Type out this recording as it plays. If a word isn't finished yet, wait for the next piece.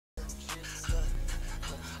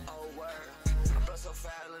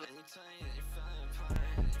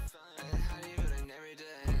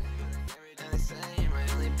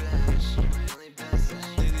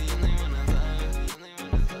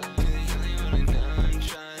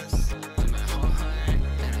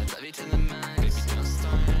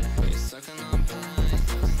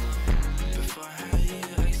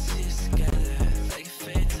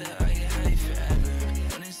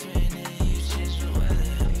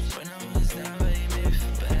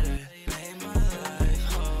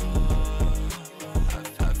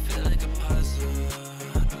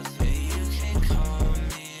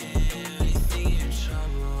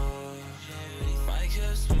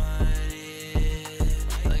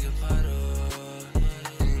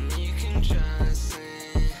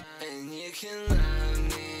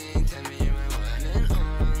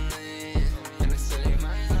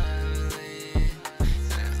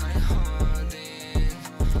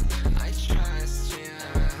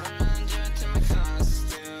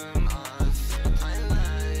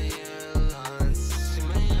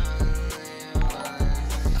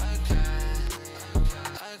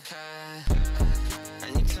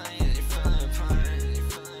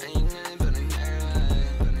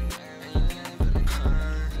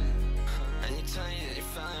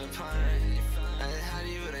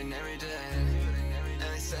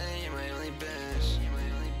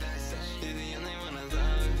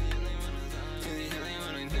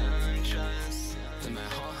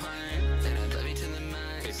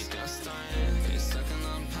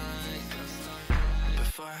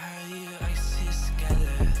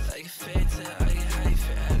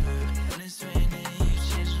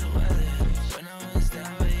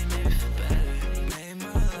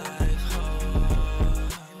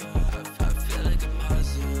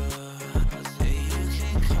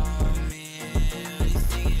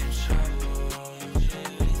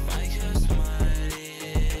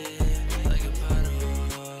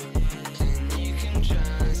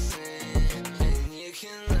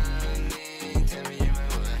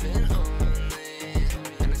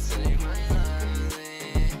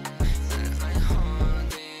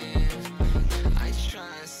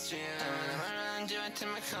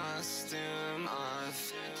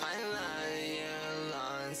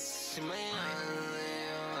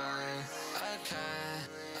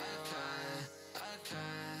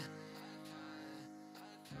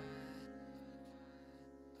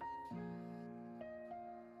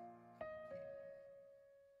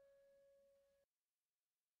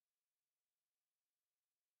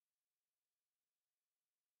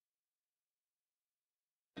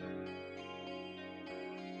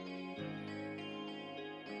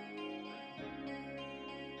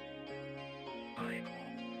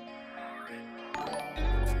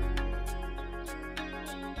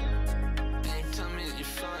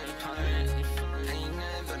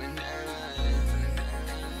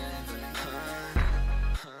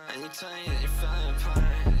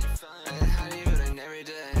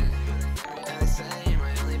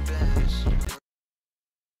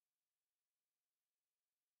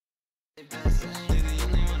Yeah.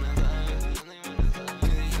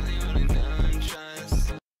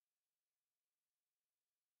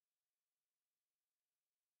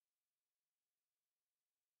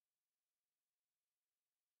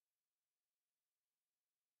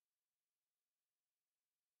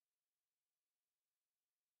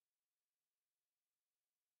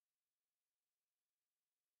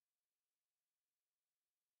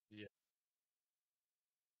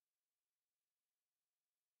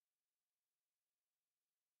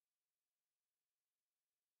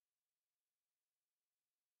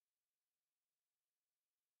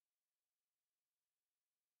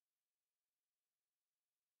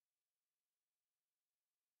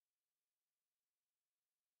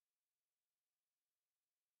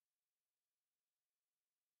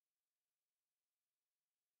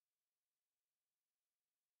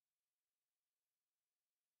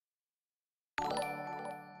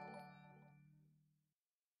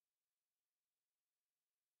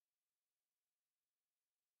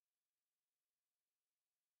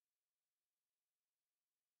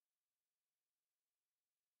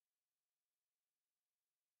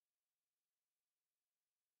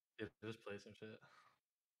 Yeah, just play some shit.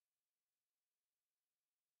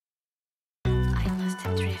 I must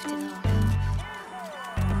have drifted off.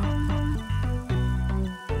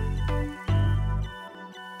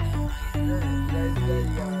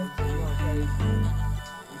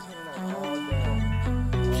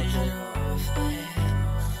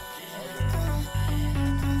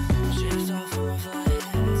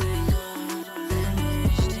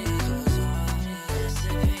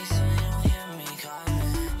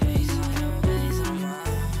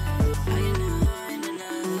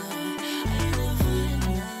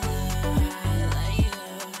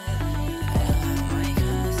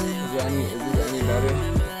 Is this any better?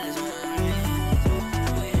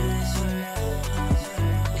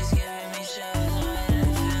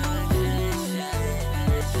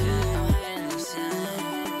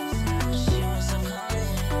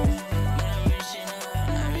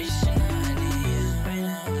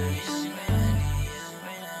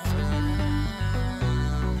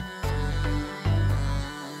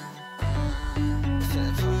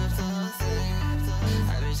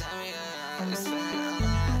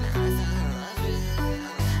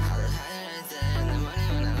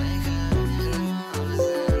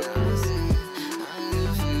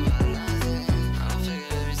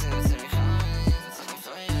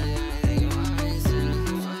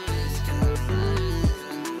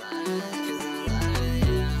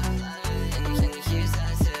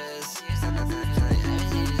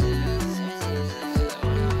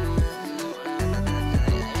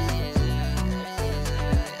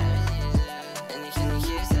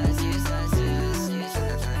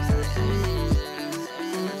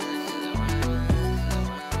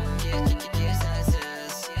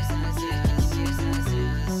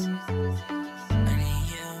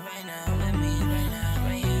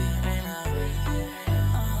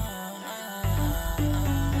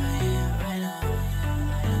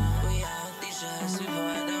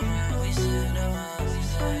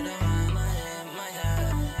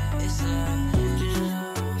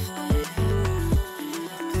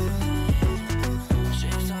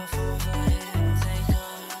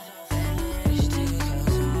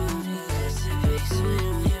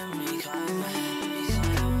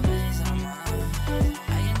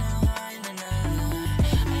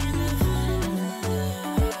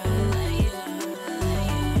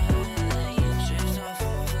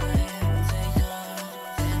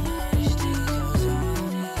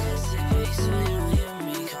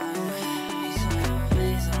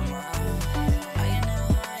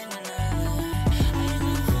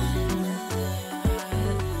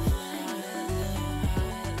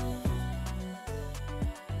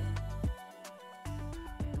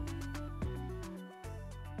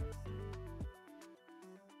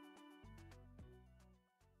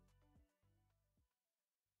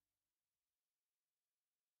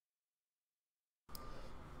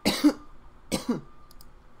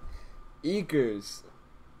 Eekers.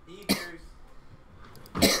 Eekers.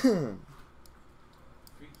 Freaky,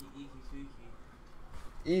 eeky, freaky.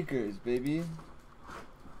 Eekers, baby.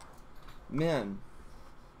 Man.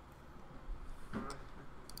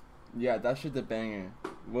 Yeah, that shit's a banger.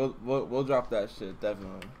 We'll drop that shit,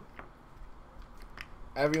 definitely.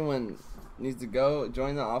 Everyone needs to go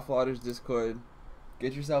join the Awful Otters Discord.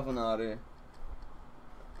 Get yourself an otter.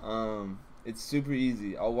 It's super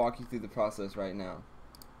easy. I'll walk you through the process right now.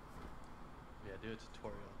 Yeah, do a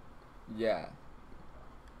tutorial. Yeah.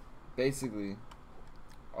 Basically,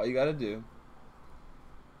 all you gotta do.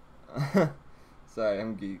 Sorry,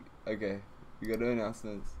 I'm geek. Okay, we go to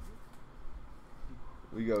announcements.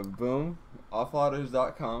 We go boom,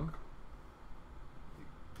 offloaders.com.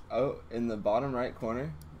 Oh, in the bottom right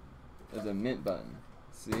corner, there's a mint button.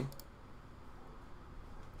 See?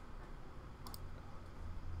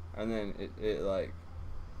 And then it like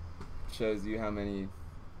shows you how many,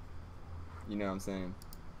 you know what I'm saying.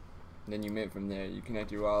 Then you mint from there. You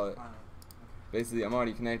connect your wallet. Basically, I'm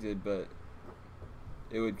already connected, but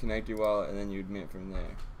it would connect your wallet and then you'd mint from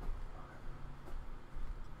there.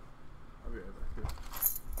 I'll be right back here.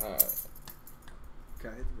 Alright. Can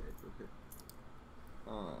I hit the vape real quick?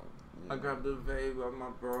 Yeah. I grabbed the vape while my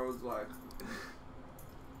bro's like,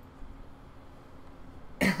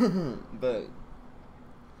 But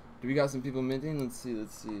do we got some people minting? Let's see.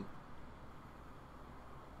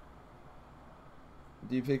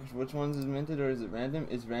 Do you pick which ones is minted or is it random?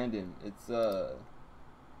 It's random. It's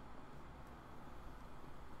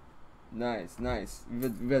nice.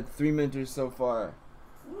 We've had 3 minters so far.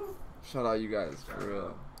 Shout out you guys for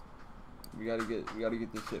real. We gotta get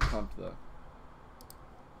this shit pumped though.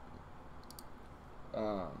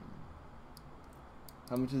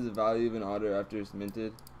 How much is the value of an order after it's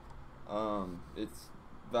minted? It's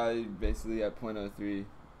valued basically at 0.03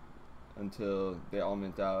 until they all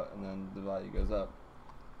mint out, and then the value goes up.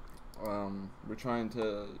 We're trying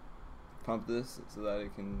to pump this so that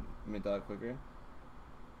it can mint out quicker.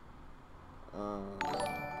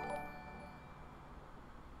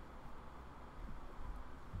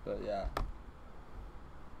 But yeah.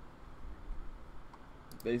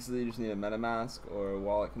 Basically, you just need a MetaMask or a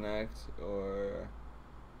Wallet Connect, or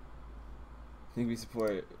I think we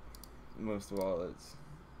support most wallets.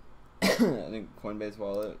 I think Coinbase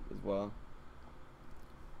Wallet as well.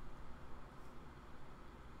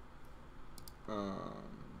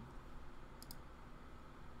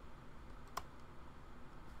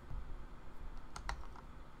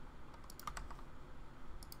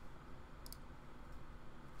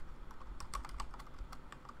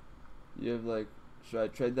 You have like, should I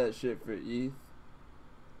trade that shit for ETH?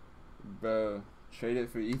 Bro, trade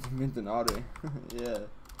it for ETH and mint an order. Yeah.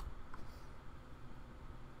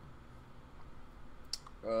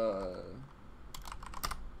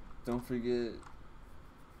 Don't forget.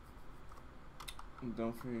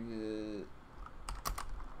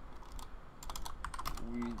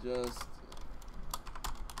 We just.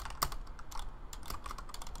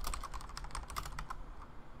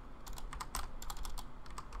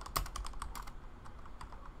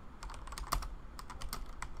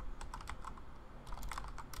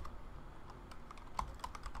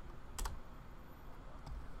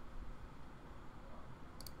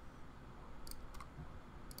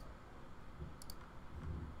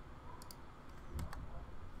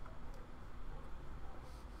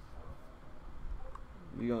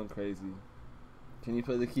 We going crazy. Can you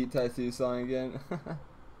play the Keep Tattoo song again?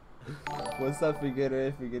 What's up,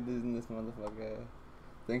 Forgetter? Forgetter's in this motherfucker.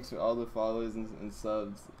 Thanks for all the followers and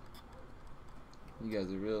subs. You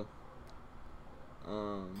guys are real.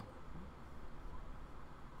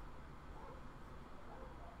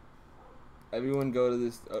 Everyone go to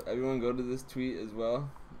this tweet as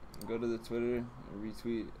well. Go to the Twitter and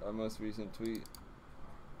retweet our most recent tweet.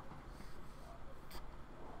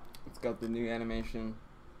 It's got the new animation.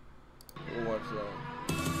 We'll watch that.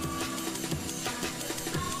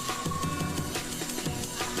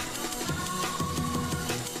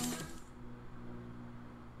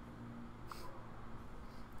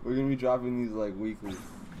 We're gonna be dropping these like weekly.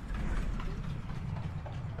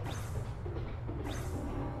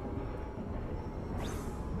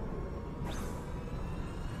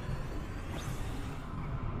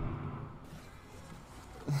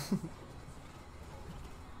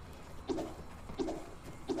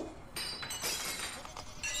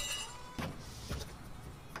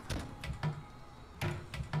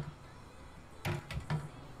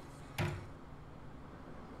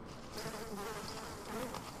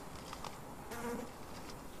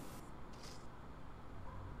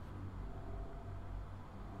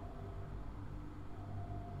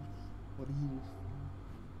 What do you?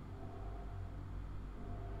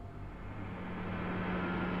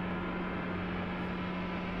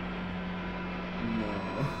 No.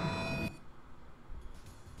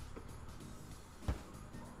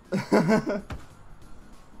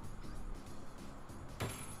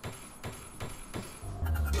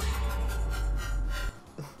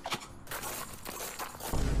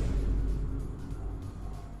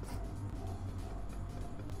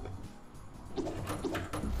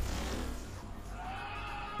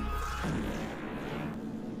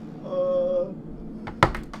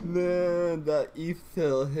 Man, that ETH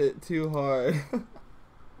tail hit too hard.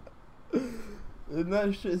 It Isn't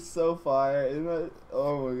that shit so fire? Isn't that,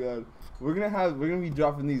 oh my god. We're gonna be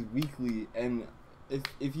dropping these weekly, and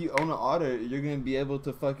if you own an otter, you're gonna be able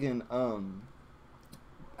to fucking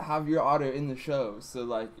have your otter in the show. So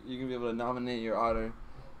like you're gonna be able to nominate your otter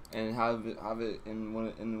and have it in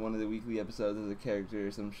one of the weekly episodes as a character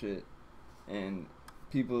or some shit. And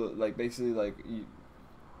people like basically like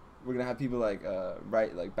we're gonna have people like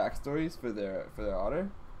write like backstories for their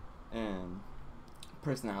otter and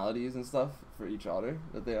personalities and stuff for each otter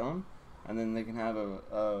that they own, and then they can have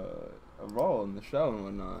a role in the show and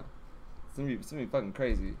whatnot. It's gonna be fucking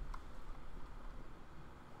crazy.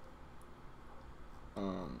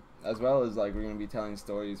 As well as like we're gonna be telling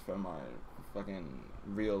stories from our fucking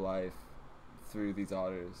real life through these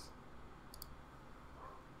otters.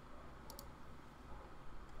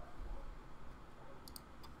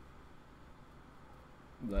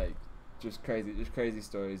 Like just crazy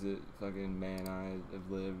stories that fucking May and I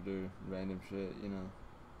have lived or random shit, you know.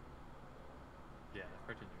 Yeah,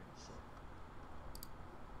 freaking sick.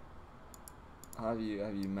 How have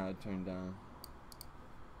you mad turned down?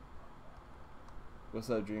 What's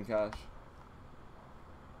up, Dreamcast?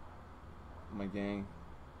 My gang.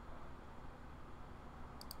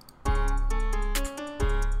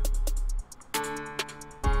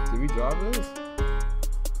 Did we drop this?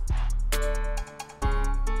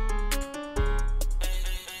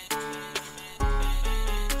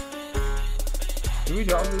 Did we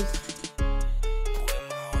drop this?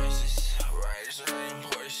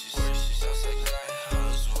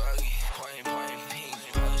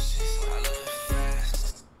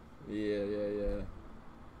 Yeah.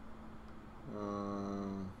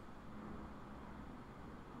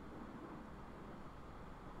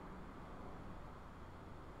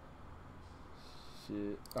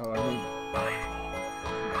 Shit. Oh, I mean,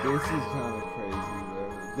 this is kind of crazy, bro.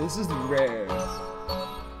 This is rare.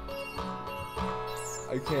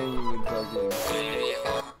 I can't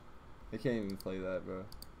even play that, bro.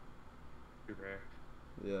 Too rare.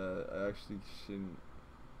 Yeah, I actually shouldn't.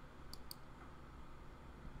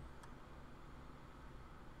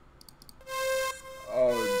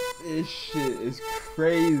 Oh, this shit is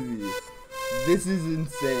crazy. This is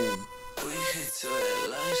insane. We could do it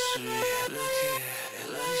luxury.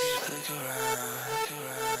 Look around.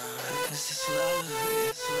 This is lovely.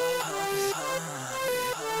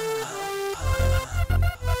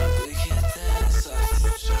 We can dance off the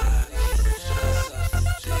track.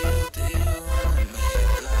 Do you wanna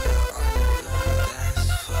make love on the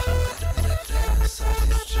dance floor? Dance off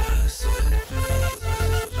the drugs with me. We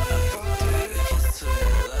can do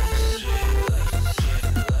it luxury.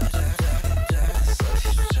 Dance off the drugs with me. We can do it luxury. Dance off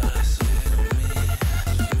the drugs with me. Dance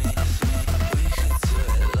off these drugs with me. We could do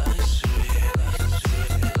it luxury.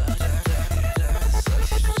 Dance off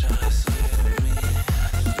these drugs with me.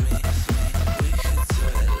 We could do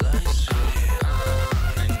it luxury. Oh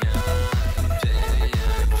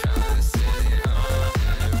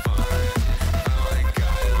my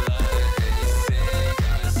god, I just said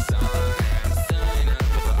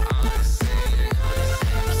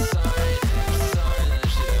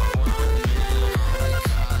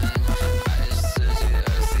it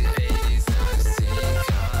off the 80s and the scene.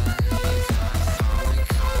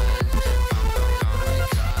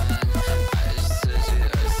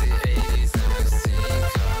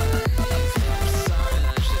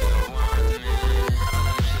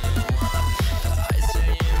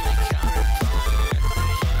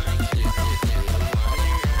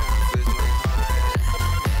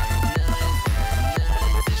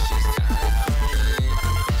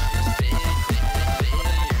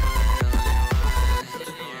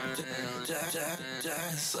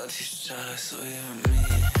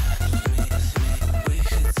 We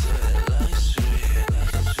could do it luxury.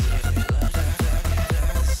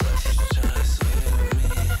 Dance off these drugs with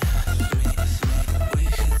me. We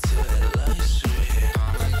could do it luxury.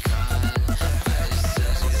 Oh my god, we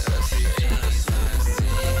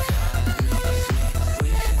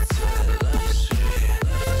could do it luxury.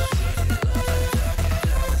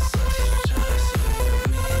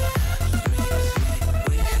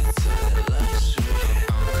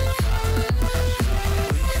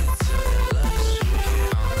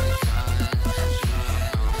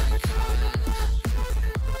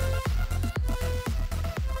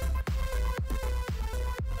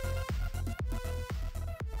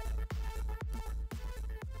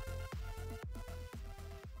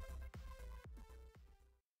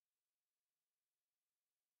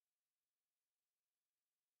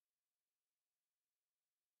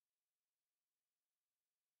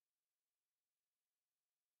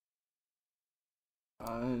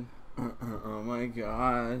 Oh my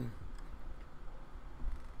god.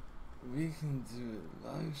 We can do it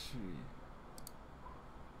luxury.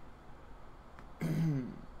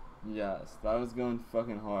 Yes, that was going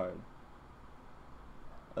fucking hard.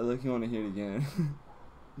 I look, you want to hear it again.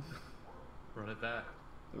 Run it back.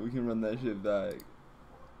 We can run that shit back.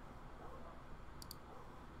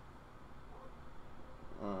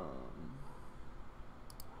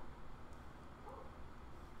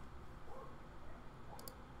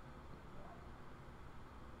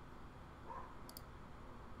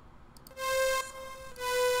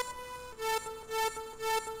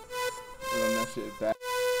 Run that shit back.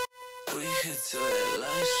 We could do it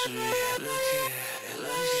luxury. Look at it,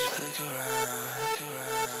 luxury. Look around.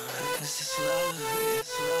 This is lovely.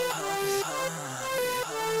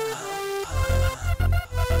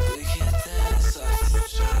 We can dance off the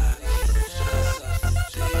track.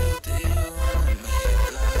 Do you wanna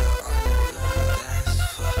make love on the dance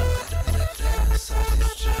floor? Dance off the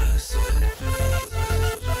dress with me. We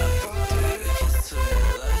can do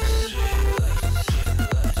it luxury.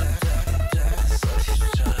 Dance off the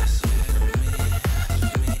dress with me.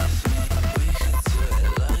 We can do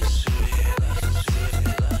it luxury.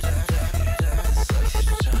 Dance off the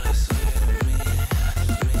dress with me. We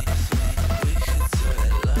can do it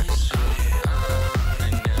luxury.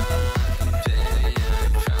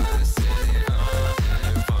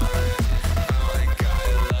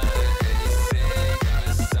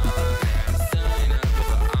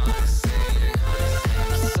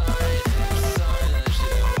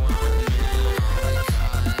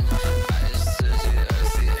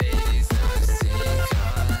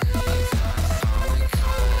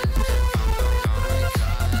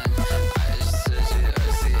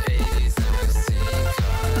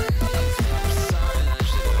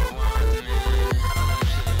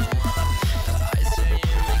 off the dress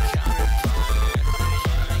with me.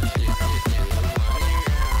 We can do it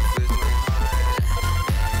luxury.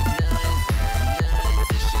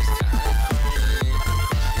 Dance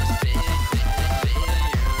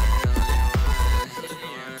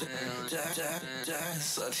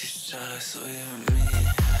off the dress with me.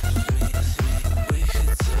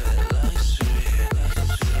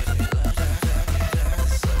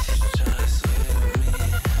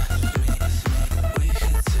 We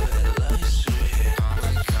can do it luxury. Dance off the dress with me.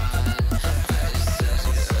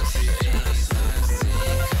 We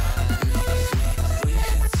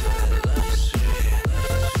can do it luxury.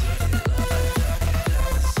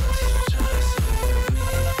 Dance off the dress with me.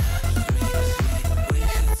 We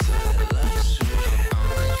can do it luxury.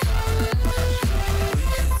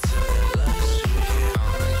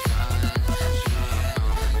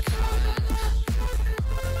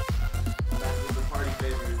 Back with the party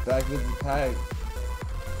favors. Back with the pack.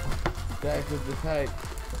 Back with the pack.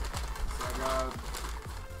 So I got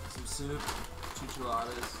some soup, 2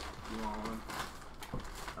 chiladas. You want one?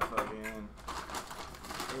 I fucking.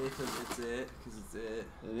 Because it's it.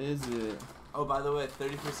 It is it. Oh, by the way,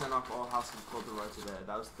 30% off all House of Cultivar today.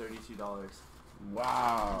 That was $32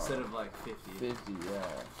 Wow. instead of like 50. 50,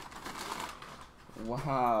 yeah.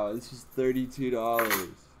 Wow, this is $32.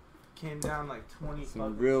 Came down like 20.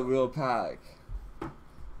 Some real pack.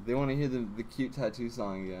 They want to hear the cute tattoo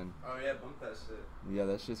song again. Oh yeah, bump that shit. Yeah,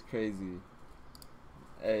 that's just crazy.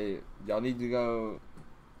 Hey, y'all need to go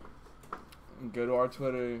to our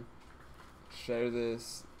Twitter, share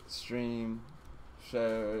this stream,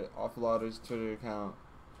 share Awful Lauder's Twitter account,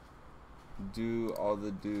 do all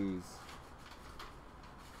the do's.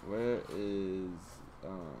 Where is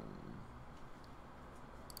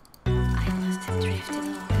I must have drifted off.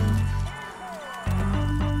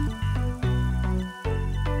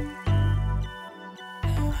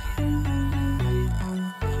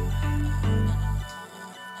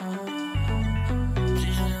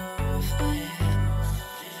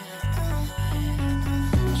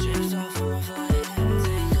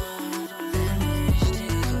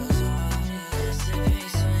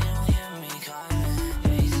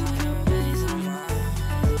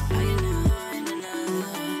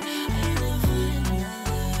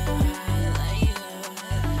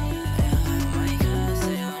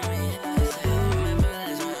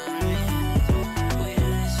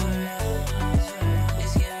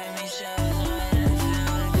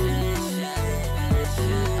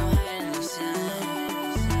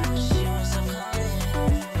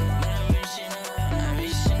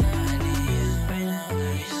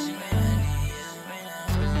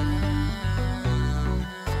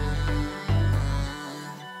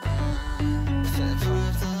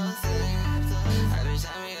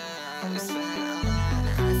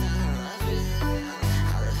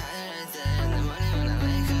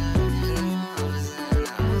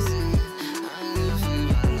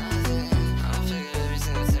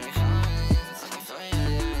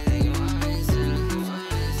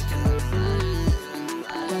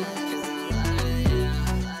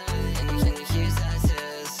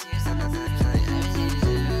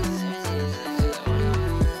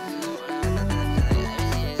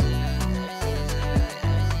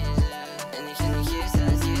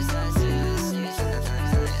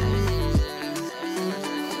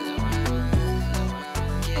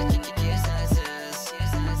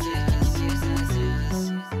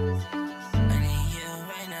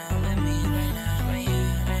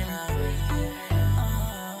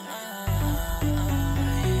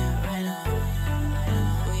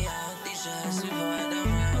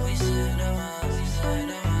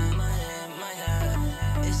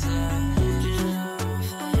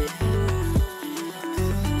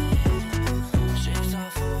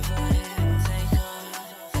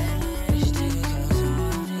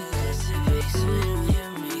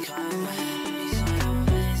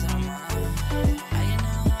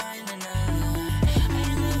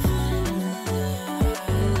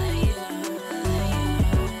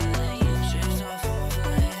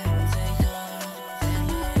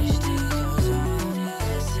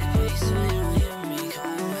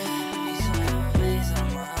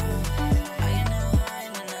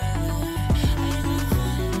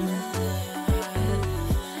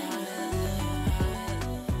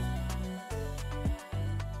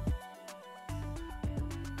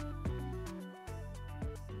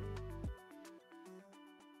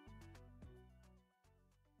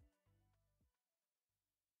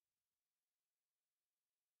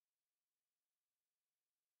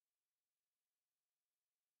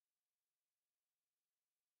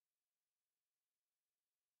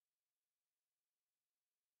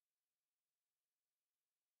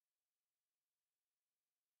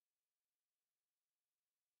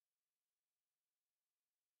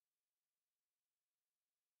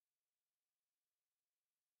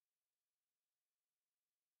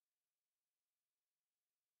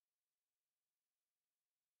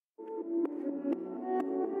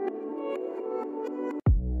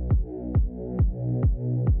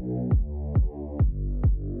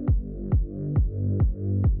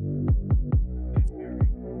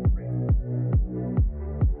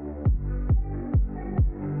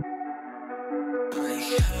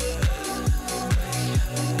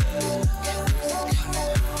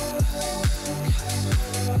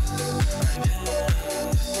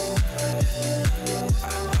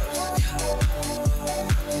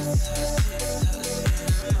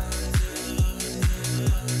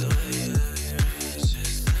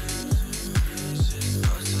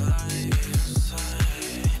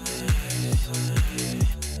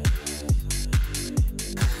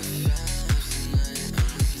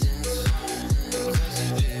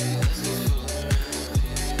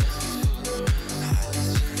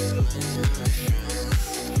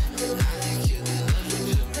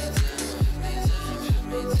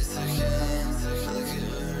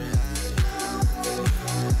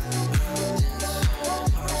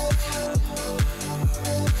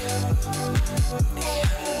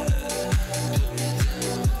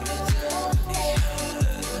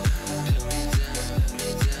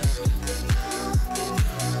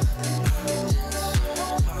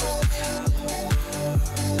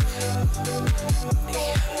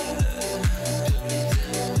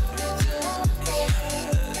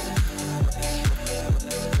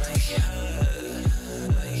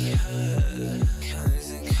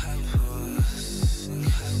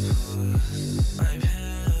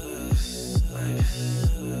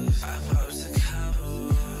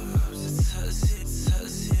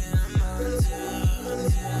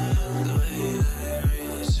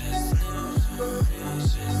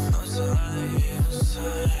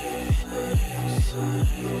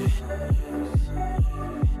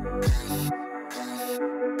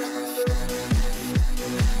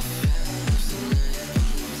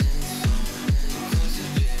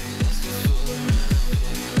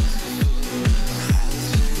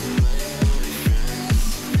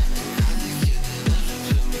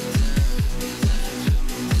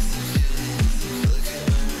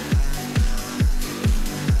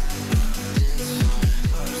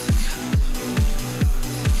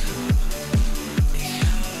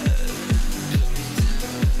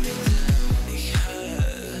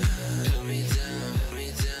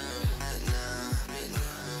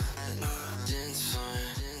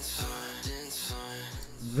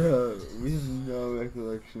 Bro, we have no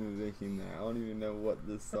recollection of making that. I don't even know what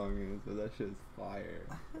this song is, but that shit is fire.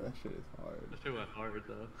 That shit is hard. That shit went hard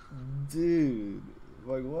though. Dude,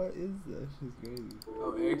 like what is that? Shit's crazy.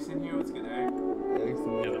 Oh, Eric's in here. What's good, Eric?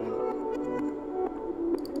 Excellent.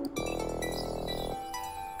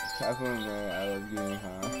 Capoxxo and Mary, I love getting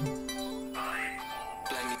high.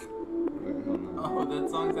 Wait, hold on. Oh, that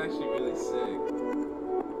song's actually really sick.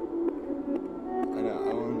 I know,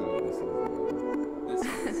 I wanna know what this is though. This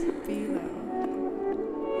song is sick. Be loud.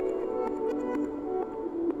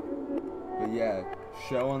 But yeah,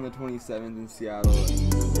 show on the 27th in Seattle,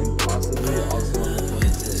 and possibly also on the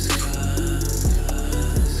 26th.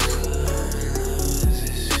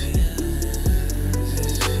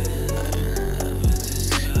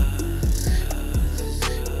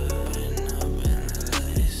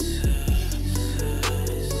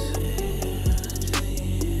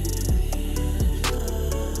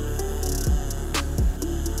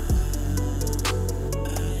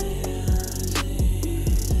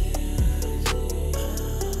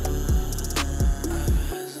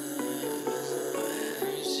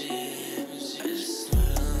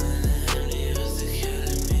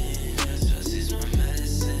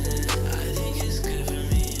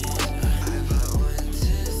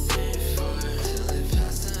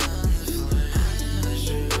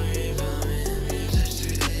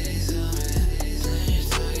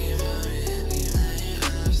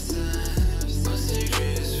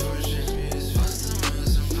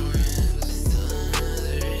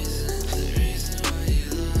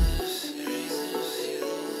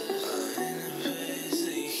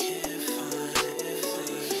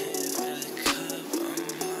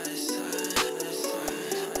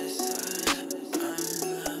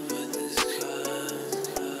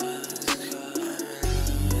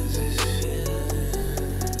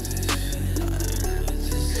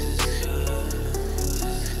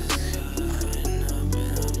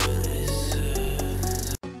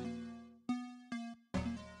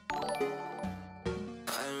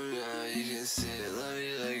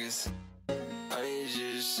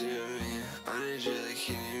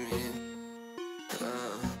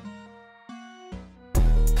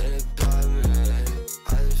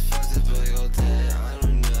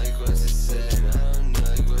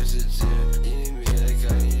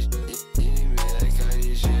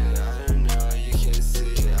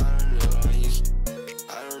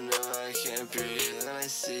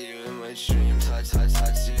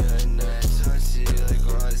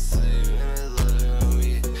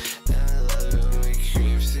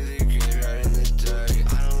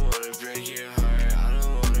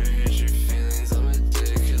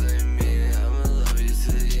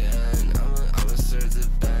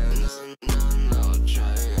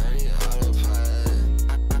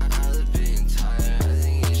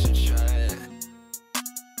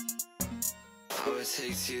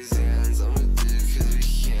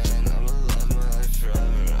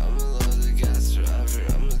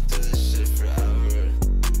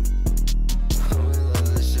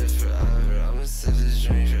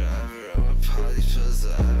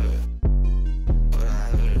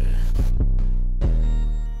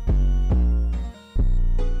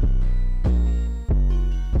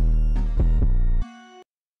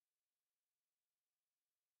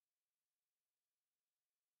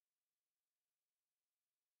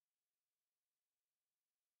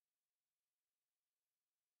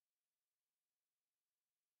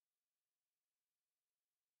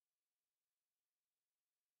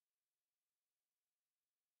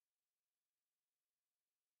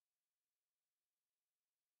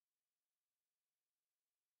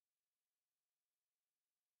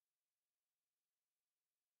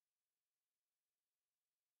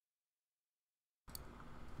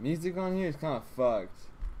 Music on here is kind of fucked,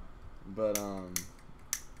 but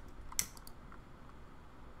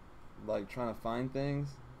like trying to find things.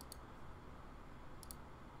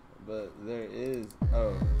 But there is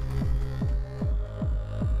there's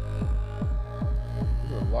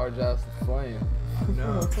a large ass flame.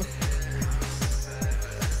 No.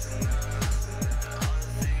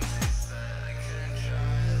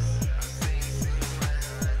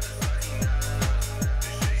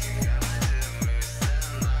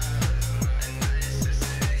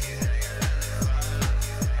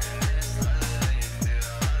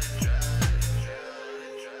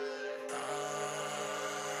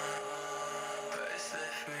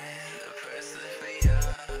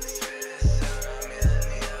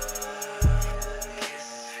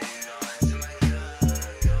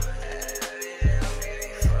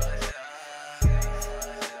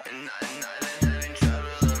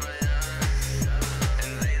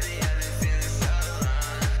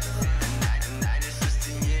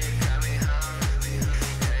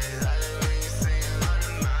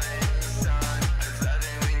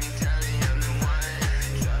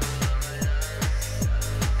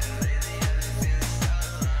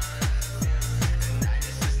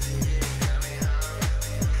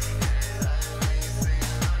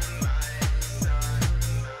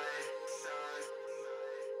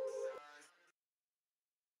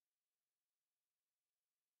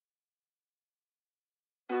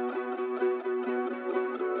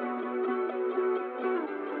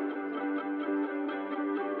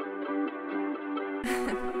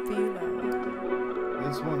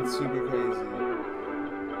 This one's super crazy.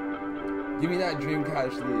 Give me that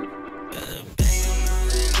Dreamcatch loop.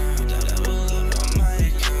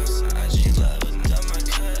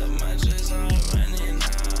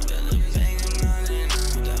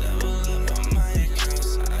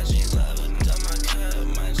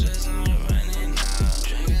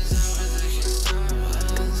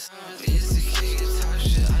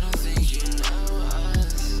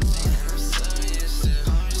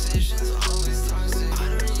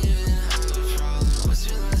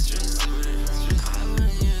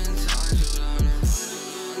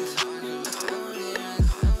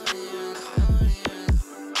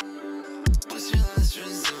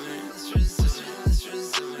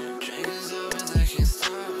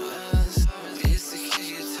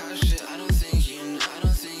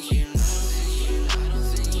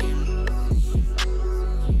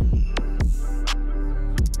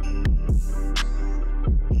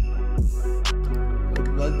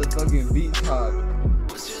 Let the fucking beat talk.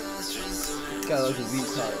 Gotta let the beat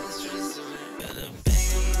talk.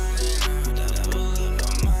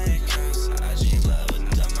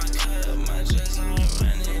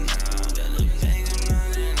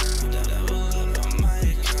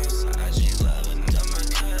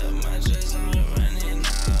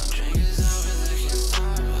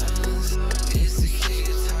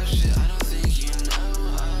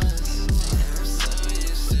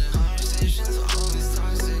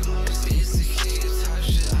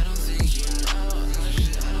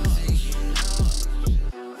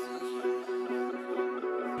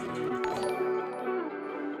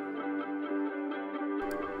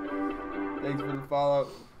 Thanks for the follow.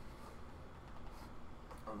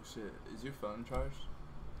 Oh shit, is your phone charged?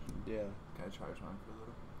 Yeah, Can I charge mine for a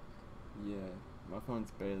little? yeah. My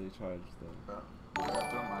phone's barely charged though. Oh. Yeah,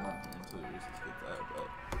 throw mine up here until yours is get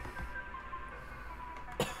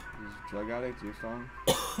that, Is Drug Addict your song?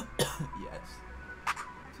 but yes.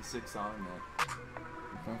 It's a sick song, man.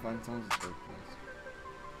 I'm trying to find songs with those guys.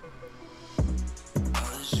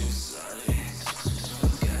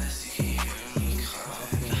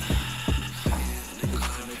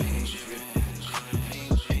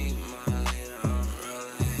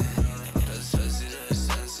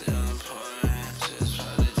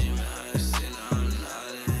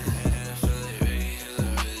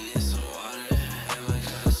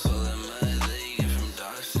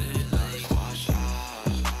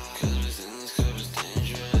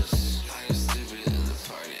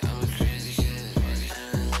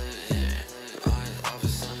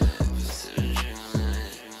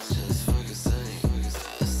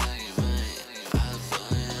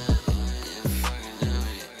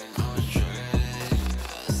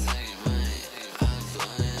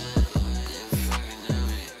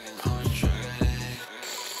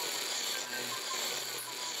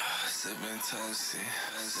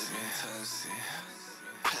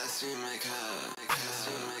 Pass me my cup, pass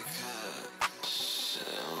me my cup. Shit,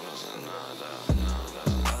 I wasn't nada.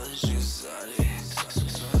 All the juice out of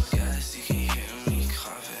it. Guys, you can hear me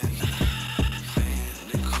coughing.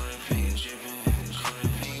 The quarter pink dripping, quarter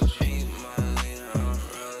pink, my lean, I'm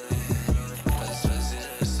rolling.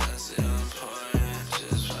 That's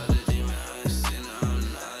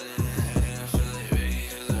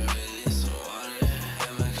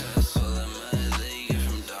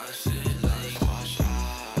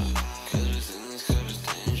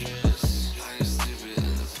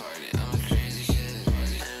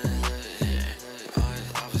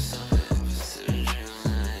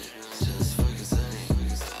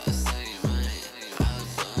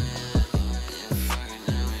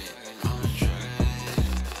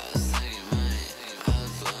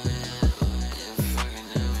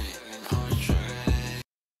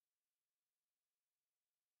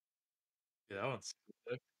Yeah, that one's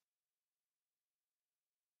sick.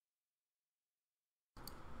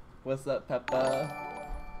 What's up, Peppa?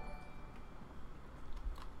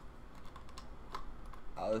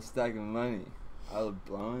 I was stacking money. I was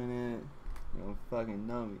blowing it. You don't fucking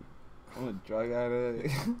know me. I'm a drug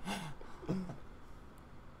addict.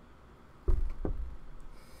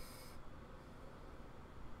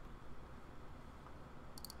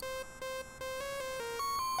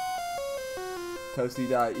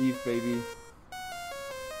 Toasty.eth, baby.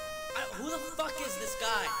 Who the fuck is this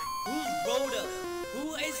guy? Who's Rhoda?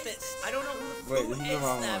 Who is this? I don't know who, Wait, who this is is the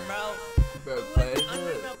wrong that, one. bro. Bro, Who play is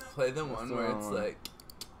the play the one the where wrong it's one. like,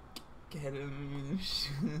 get him in your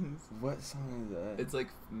shoes. What song is that? It's like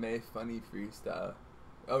May Funny freestyle.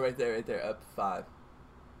 Oh, right there, up 5.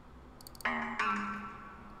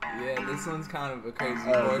 Yeah, this one's kind of a crazy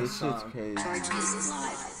Oh, horse this shit's song. crazy. This is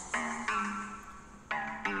live.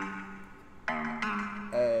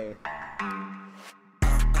 Hey.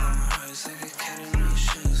 It's like a cat in my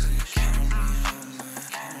shoes, like a cat in my own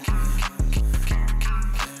mind.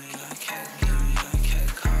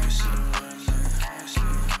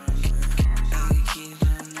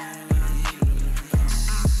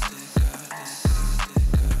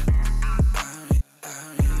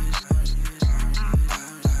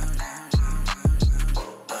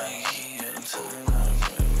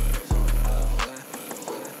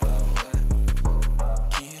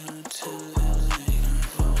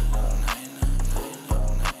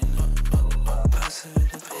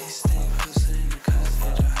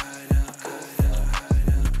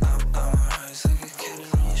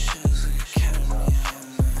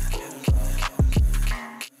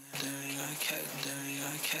 Living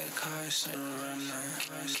like cat cars to run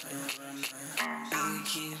I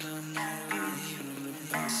keep on knowing you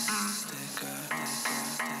the stick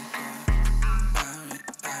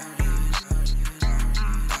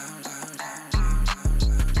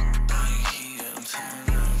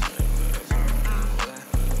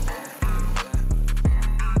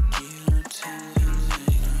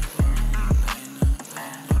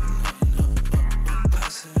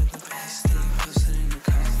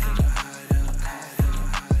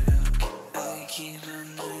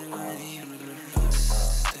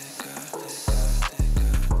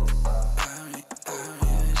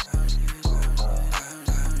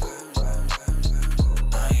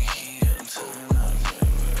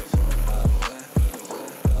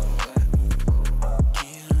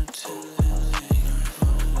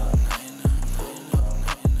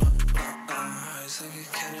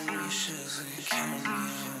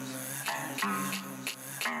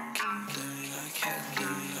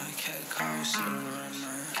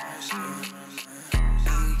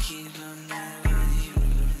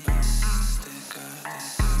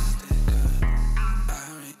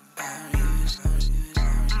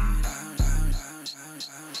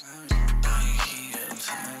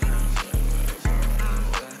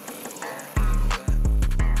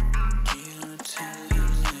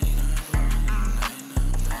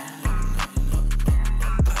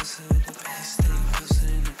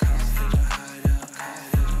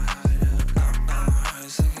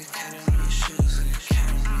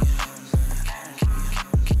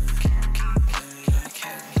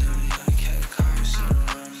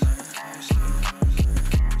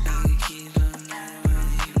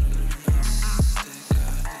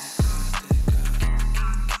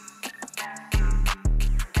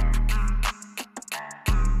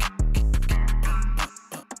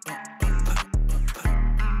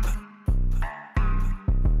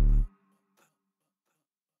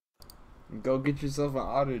Go get yourself an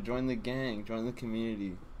otter. Join the gang. Join the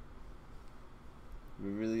community. We're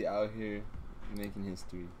really out here making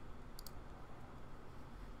history.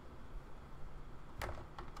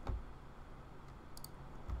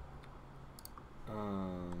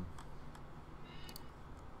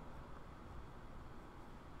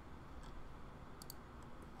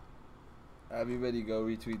 Everybody go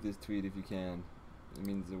retweet this tweet if you can. It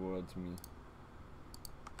means the world to me.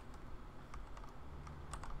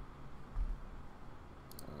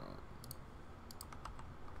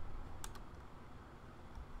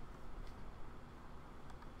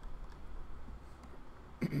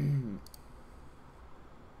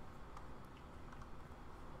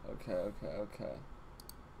 Okay.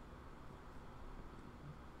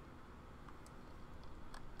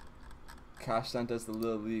 Cash sent us the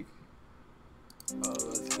little leak. Oh,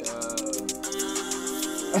 let's go.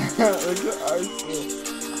 Look at Arsenal.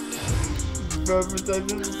 Bro,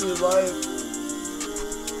 protecting your life.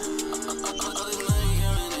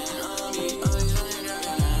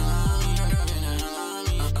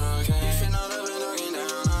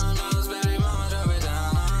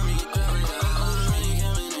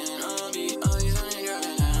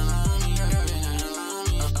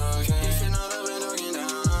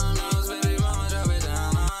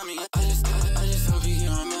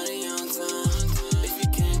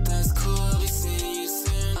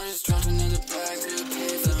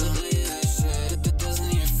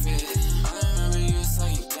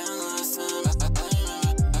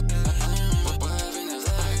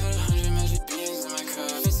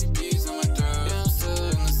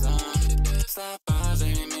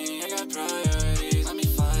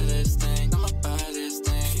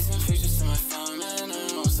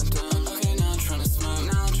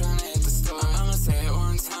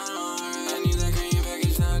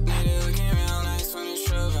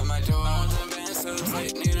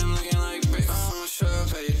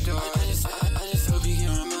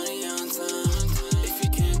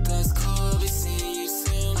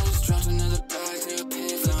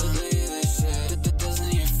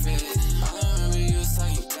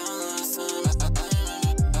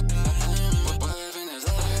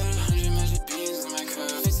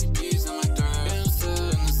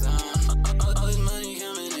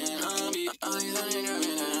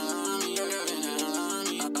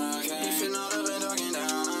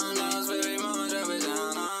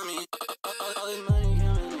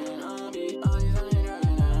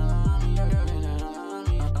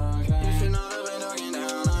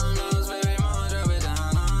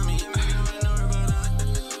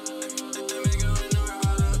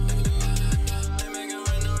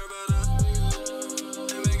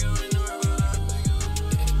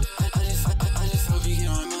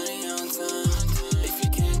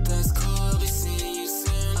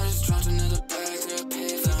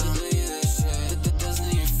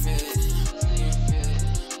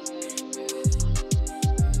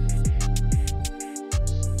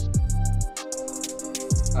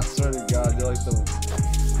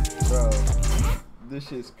 This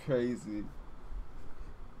shit's crazy.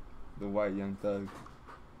 The white young thug.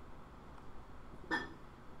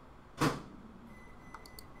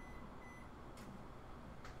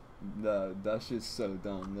 That shit's so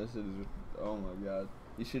dumb. That shit is. Oh my god.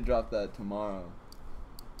 You should drop that tomorrow.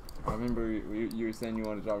 I remember you were saying you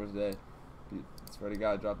want to drop it today. Dude, I swear to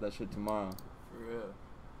God, drop that shit tomorrow. For real.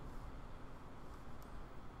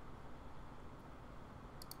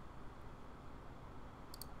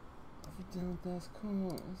 Everything that's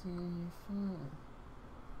cool is in your fun.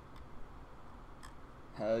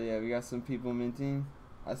 Hell yeah, we got some people minting.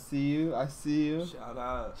 I see you. I see you. Shout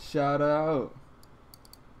out. Shout out.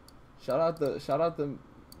 Shout out the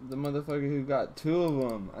motherfucker who got 2 of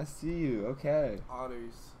them. I see you. Okay.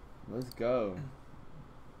 Otters. Let's go.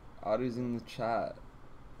 Otters in the chat.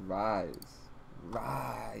 Rise.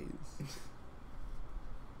 Rise.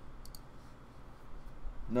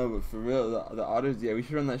 No, but for real, the Otters, yeah, we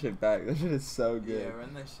should run that shit back. That shit is so good. Yeah,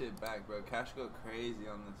 run that shit back, bro. Cash go crazy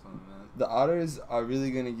on this one, man. The Otters are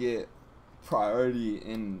really gonna get priority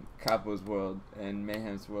in Capo's world and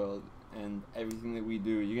Mayhem's world and everything that we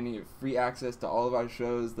do. You're gonna get free access to all of our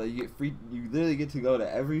shows. Like you literally get to go to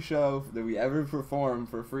every show that we ever perform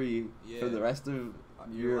for free for the rest of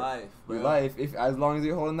your life, bro. Your life, if as long as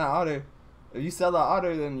you're holding that Otter. If you sell that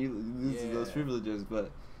Otter, then you lose those privileges.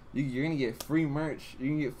 But you're gonna get free merch. You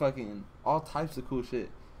can get fucking all types of cool shit.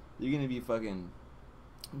 You're gonna be fucking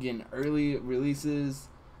getting early releases.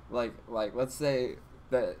 Like let's say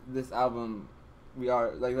that this album,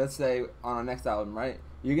 let's say on our next album, right?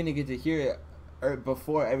 You're gonna get to hear it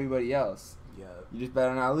before everybody else. Yeah. You just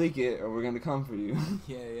better not leak it, or we're gonna come for you.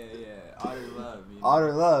 Yeah. Otter love. You know?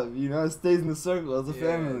 Otter love. You know, it stays in the circle. It's a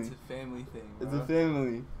family. It's a family thing. Bro. It's a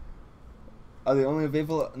family. Are they only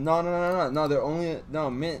available? No. They're only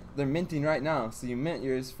mint. They're minting right now. So you mint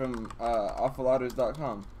yours from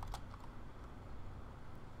awfulotters.com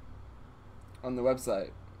on the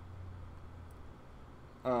website.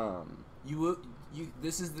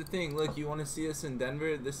 This is the thing. Look, you want to see us in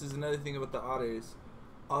Denver? This is another thing about the Otters.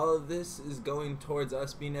 All of this is going towards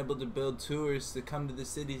us being able to build tours to come to the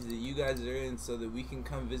cities that you guys are in, so that we can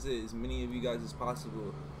come visit as many of you guys as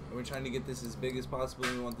possible. And we're trying to get this as big as possible,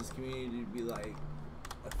 and we want this community to be like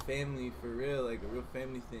a family for real, like a real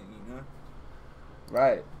family thing, you know?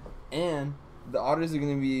 Right. And the Otters are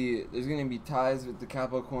there's gonna be ties with the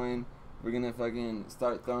Capo coin. We're gonna fucking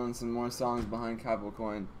start throwing some more songs behind Capo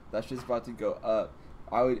coin. That shit's about to go up.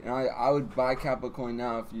 I would buy Capo coin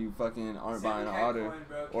now if you fucking aren't buying an Otter. Coin,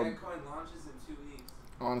 bro. Or Cat coin launches in 2 weeks.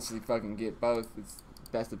 honestly, fucking get both. It's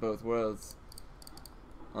best of both worlds.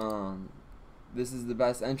 This is the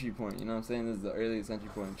best entry point. You know what I'm saying? This is the earliest entry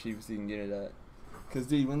point, cheapest you can get it at. Cause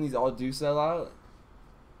dude, when these all do sell out,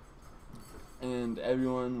 and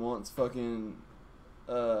everyone wants fucking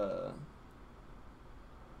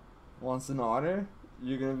wants an Otter,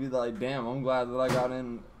 you're gonna be like, damn, I'm glad that I got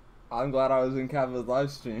in. I'm glad I was in Capo's live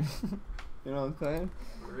stream. You know what I'm saying?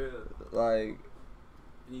 For real. Like,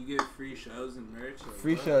 And you get free shows and merch. Like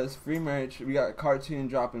free what? shows, free merch. We got a cartoon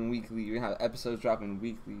dropping weekly. We have episodes dropping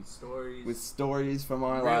weekly. Stories. With stories from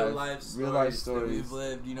our real lives. life Real life that stories. we've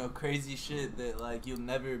lived, you know, crazy shit that like you'll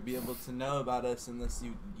never be able to know about us unless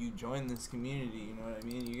you join this community, you know what I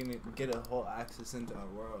mean? You're gonna get a whole access into our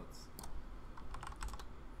worlds.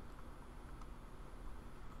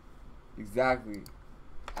 Exactly.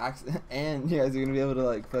 And you guys are gonna be able to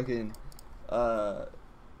like fucking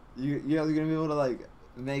you guys are gonna be able to like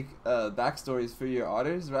make backstories for your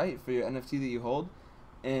Otters, right? For your NFT that you hold,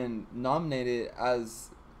 and nominate it as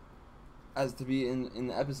to be in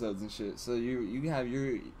the episodes and shit. So you have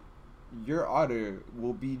your Otter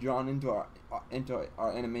will be drawn into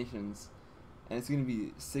our animations, and it's gonna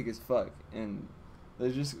be sick as fuck. And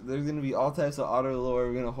there's gonna be all types of Otter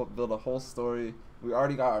lore. We're gonna build a whole story. We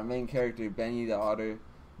already got our main character, Benny the Otter.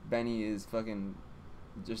 Benny is fucking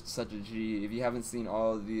just such a G. If you haven't seen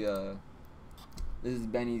all of the this is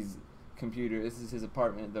Benny's computer. This is his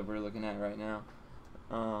apartment that we're looking at right now.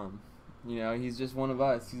 You know, he's just one of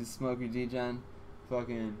us. He's a smoker degen.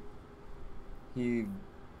 Fucking he's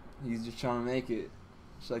just trying to make it,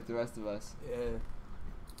 just like the rest of us.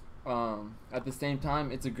 Yeah. At the same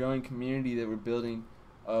time, it's a growing community that we're building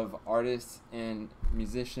of artists and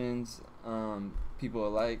musicians, people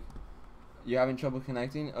alike. You're having trouble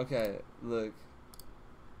connecting? Okay, look.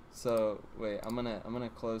 So wait, I'm gonna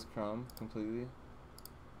close Chrome completely.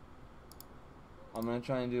 I'm gonna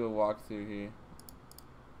try and do a walkthrough here.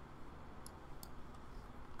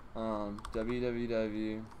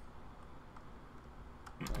 www.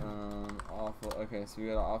 Awful. Okay, so we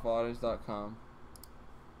go to awfulotters.com.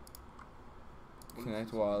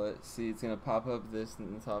 Connect wallet. See, it's gonna pop up this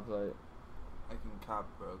in the top right. I can cop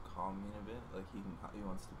bro. Call me in a bit. Like he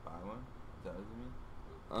wants to buy one. Is that what you mean?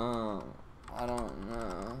 I don't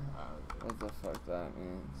know Okay. what the fuck that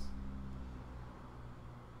means.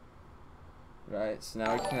 Right, so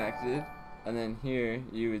now we're connected, and then here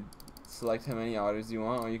you would select how many orders you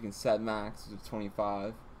want, or you can set max to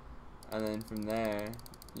 25, and then from there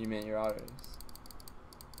you mint your orders.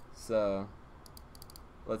 So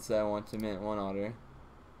let's say I want to mint one order.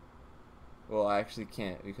 Well, I actually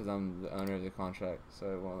can't because I'm the owner of the contract,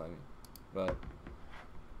 so it won't let me. But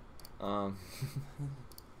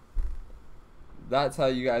that's how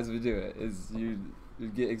you guys would do it. Is you'd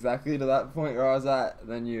get exactly to that point where I was at,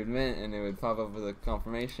 then you'd mint, and it would pop up with a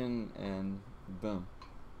confirmation, and boom.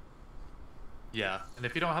 Yeah, and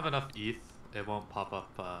if you don't have enough ETH, it won't pop up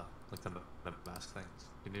like the mask things.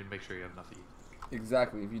 You need to make sure you have enough ETH.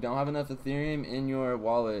 Exactly. If you don't have enough Ethereum in your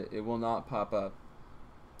wallet, it will not pop up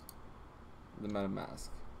the MetaMask.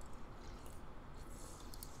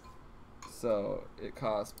 So it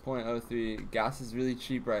costs 0.03. Gas is really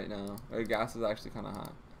cheap right now, or gas is actually kind of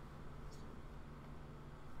high.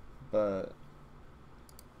 But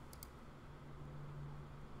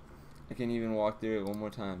I can even walk through it one more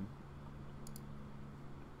time.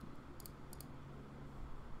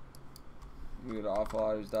 We go to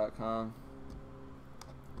awfulorders.com.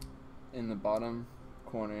 In the bottom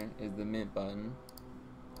corner is the mint button.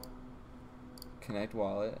 Connect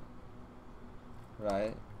wallet.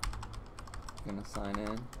 Right. Gonna sign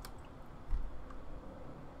in.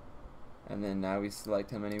 And then now we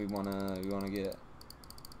select how many we wanna get.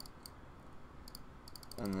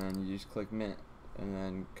 And then you just click mint and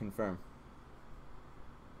then confirm.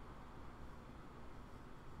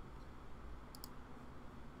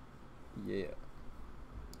 Yeah.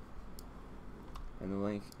 And the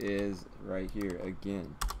link is right here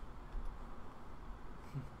again.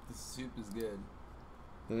 The soup is good.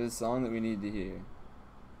 There's a song that we need to hear.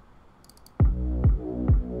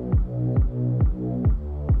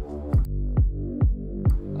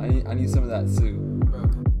 I need some of that soup.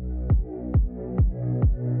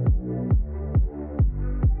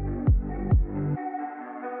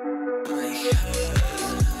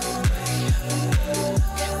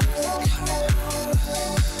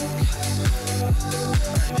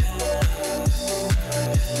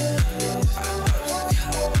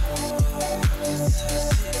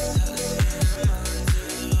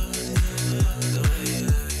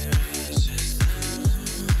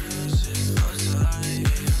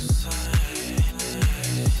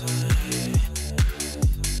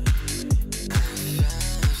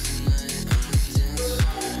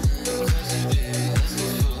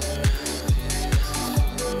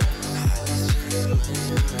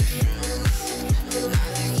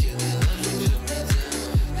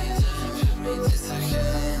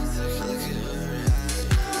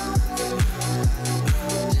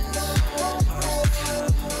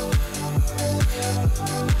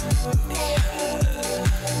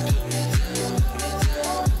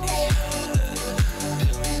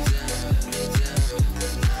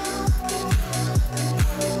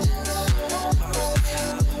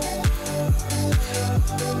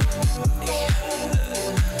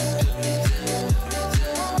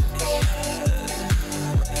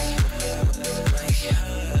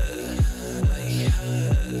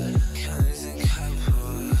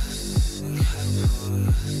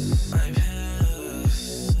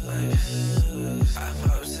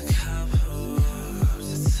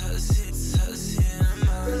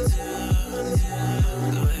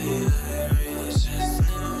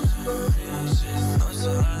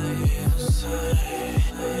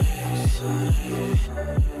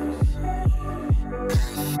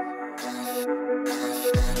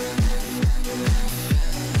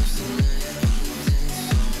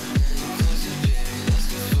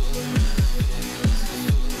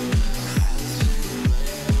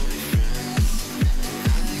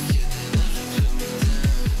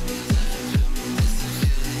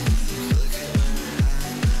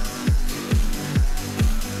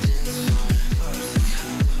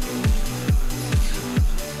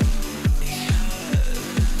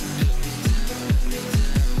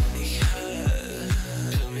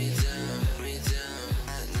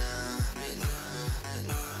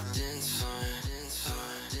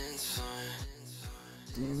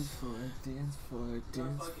 Bro,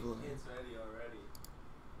 Dance floor. Hits ready already.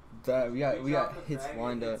 That we got hits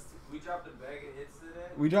lined up. We dropped a bag of hits today.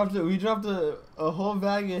 We dropped a whole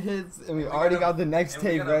bag of hits, and we already got the next and we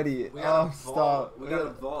tape got a- ready. we got a Oh, vault- stop! We got a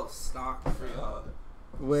vault stocked for y'all.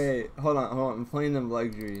 Wait, hold on. I'm playing them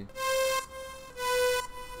luxury.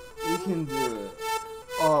 We can do it.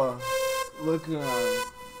 Oh, look around.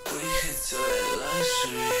 We can do it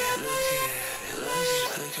luxury, look at it.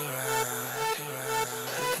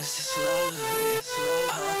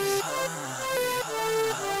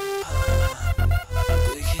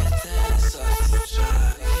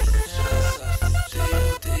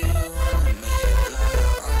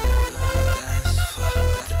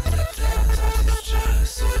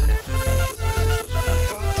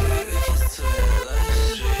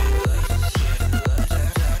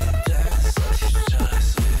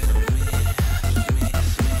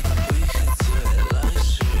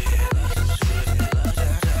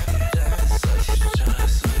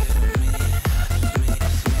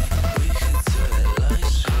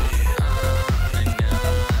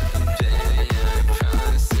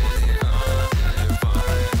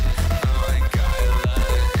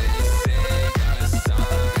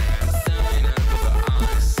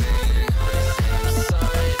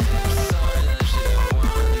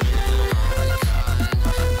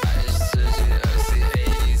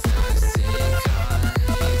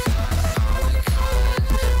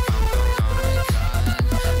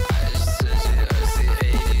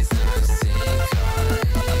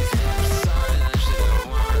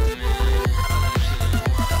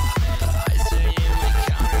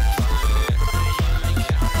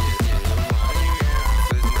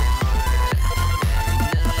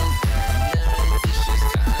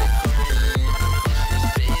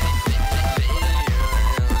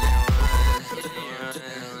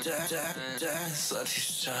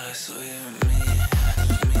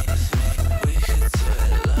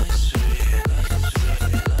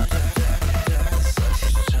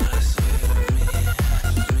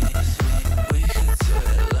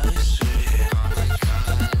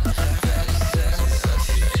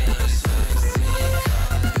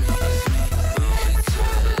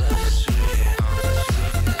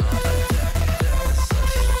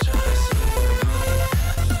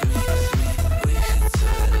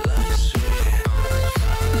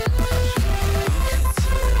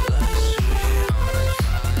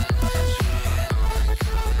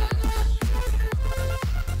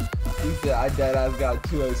 I deadass got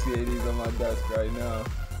 2 OC80s on my desk right now.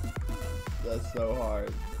 That's so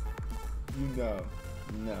hard. You know.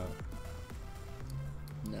 No.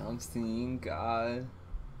 Now I'm seeing God.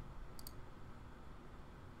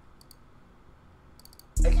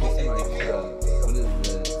 Oh my God. What is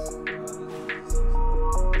this?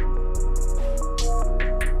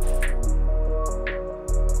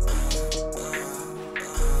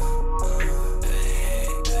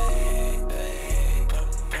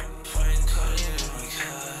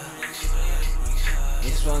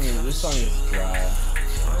 This song is dry.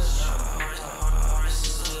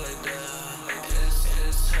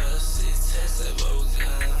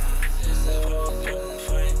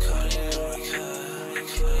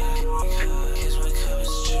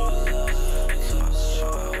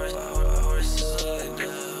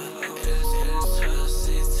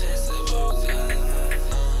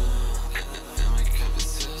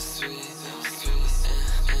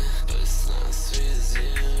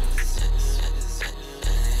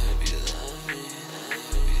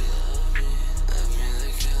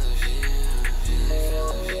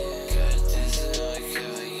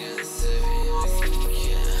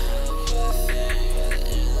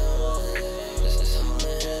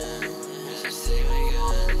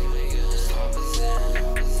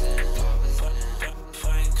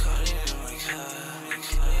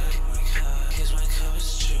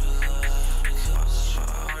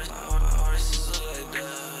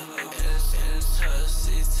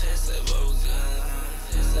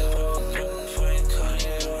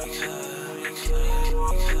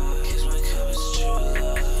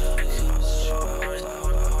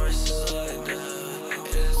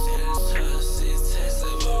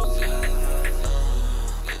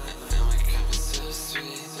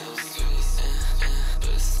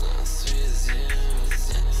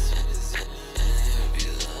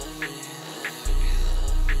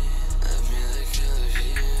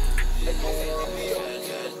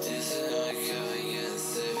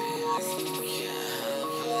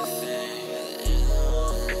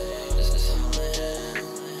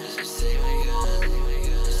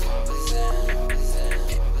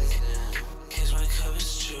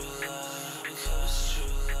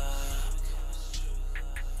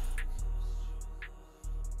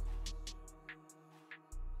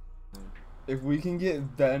 If we can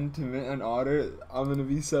get Ben to mint an otter, I'm gonna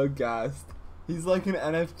be so gassed. He's like an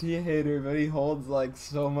NFT hater, but he holds like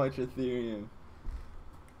so much Ethereum.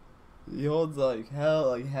 He holds like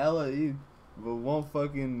hella ETH, but won't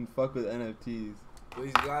fucking fuck with NFTs. Well,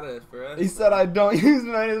 he's got it for us. He said I don't use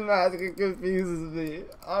Menace Mask, it confuses me.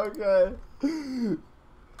 Okay.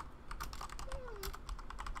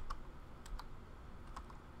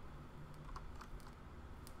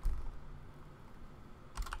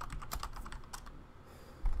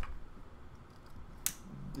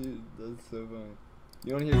 Dude, that's so funny.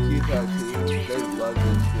 You wanna hear cute tattoos? They love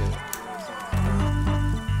this shit.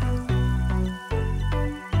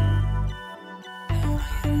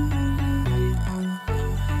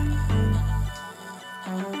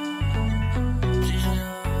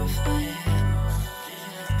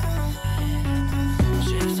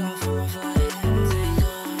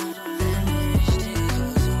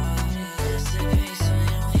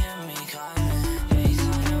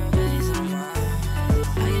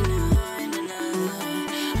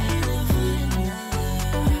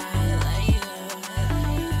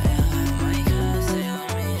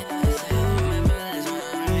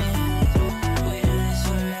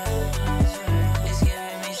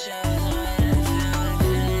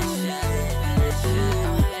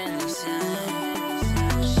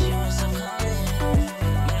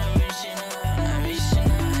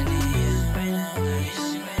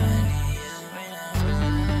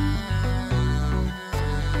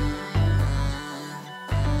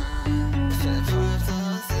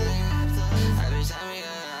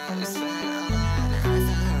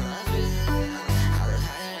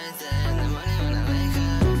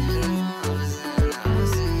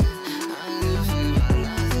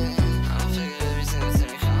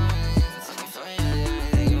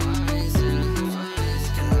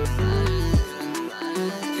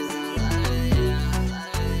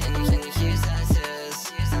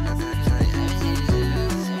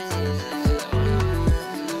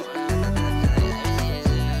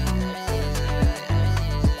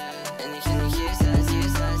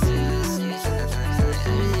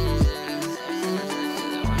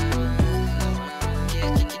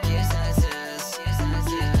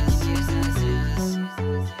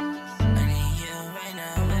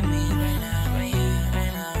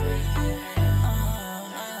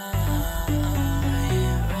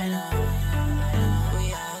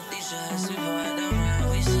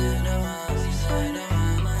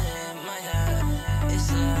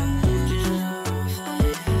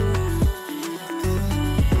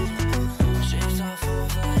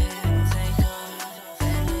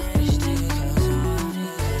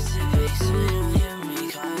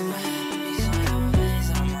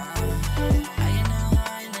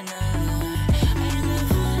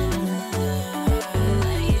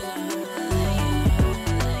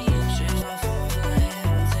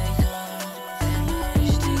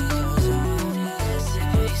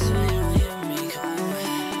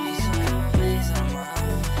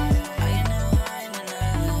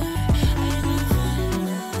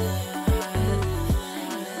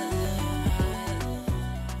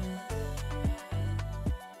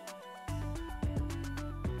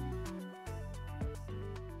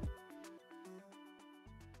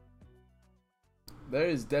 There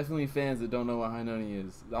is definitely fans that don't know what Hainoni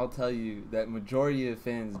is. I'll tell you that majority of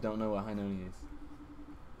fans don't know what Hainoni is.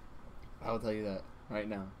 I'll tell you that right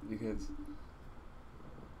now because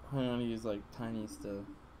Hainoni is like tiny still.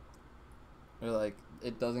 Or like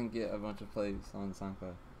it doesn't get a bunch of plays on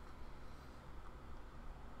SoundCloud.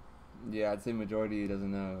 Yeah, I'd say majority doesn't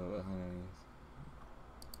know what Hainoni is.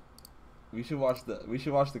 We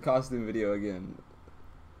should watch the costume video again.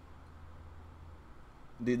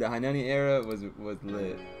 Dude, the Hainoni era was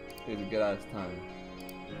lit. It was a good ass time.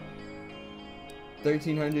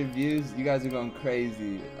 1,300 views. You guys are going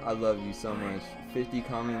crazy. I love you so much. 50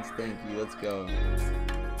 comments. Thank you. Let's go.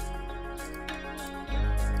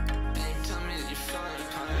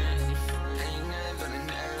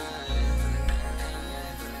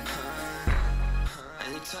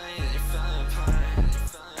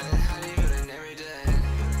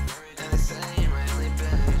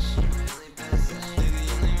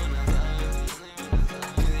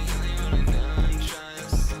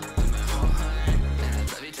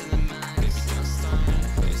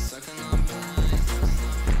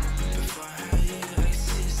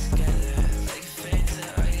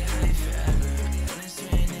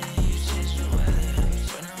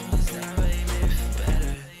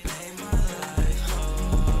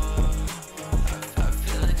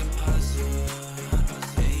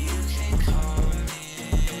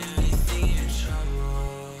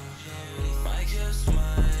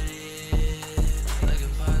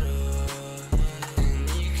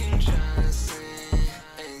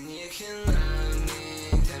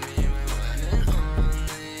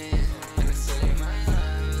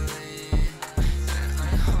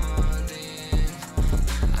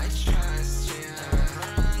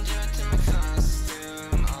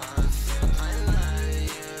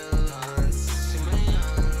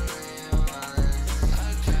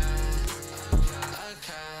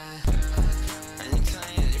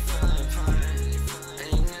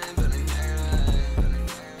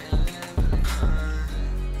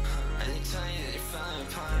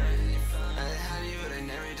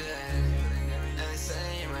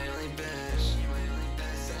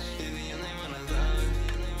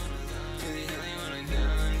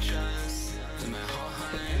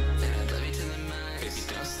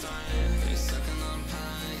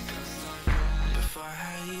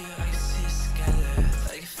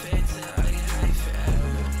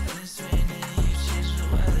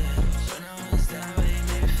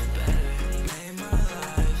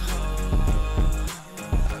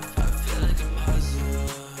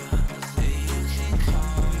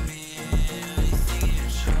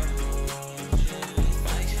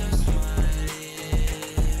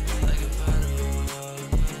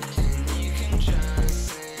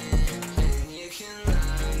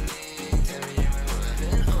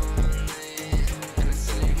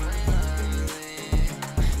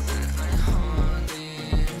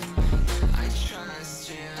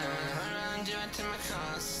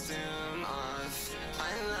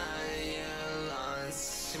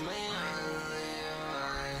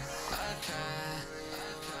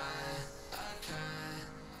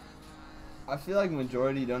 I feel like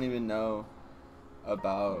majority don't even know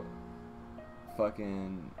about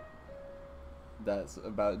fucking that's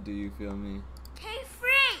about Do You Feel Me. Pay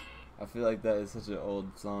free! I feel like that is such an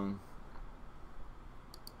old song.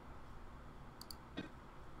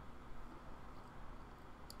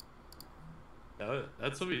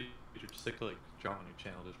 That's what we should just like drop on your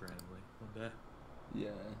channel just randomly one day. Yeah.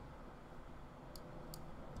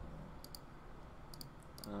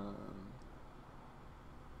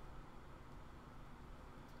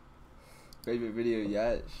 Favorite video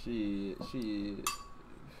yet? She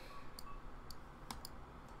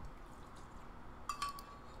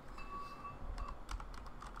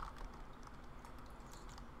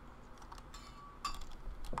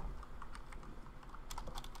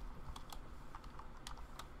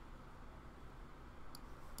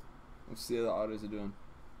let's see how the otters are doing.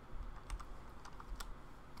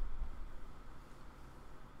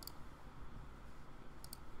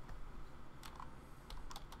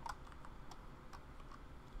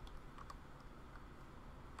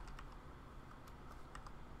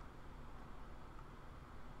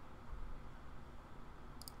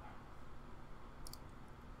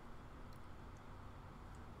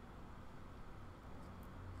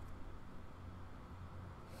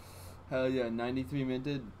 Hell yeah, 93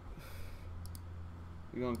 minted.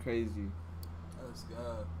 We're going crazy. Let's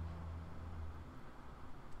go.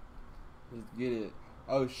 Let's get it.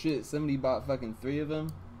 Oh shit, somebody bought fucking 3 of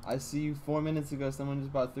them. I see you 4 minutes ago, someone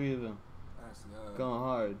just bought 3 of them. Let's go. Going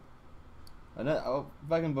hard. And that, oh,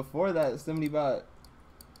 fucking before that, somebody bought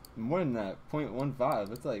more than that, 0.15.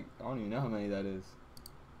 That's like, I don't even know how many that is.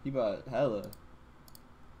 He bought hella.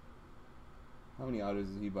 How many otters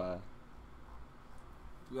did he buy?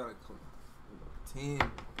 We got a team.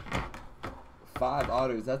 5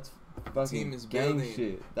 otters. That's fucking Team is gang building.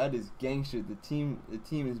 shit. That is gang shit. The team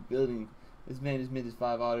is building. This man just made his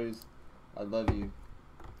 5 otters. I love you.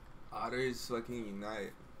 Otters fucking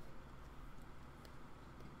unite.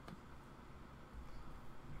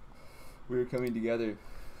 We're coming together.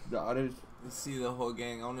 The otters, Let's see the whole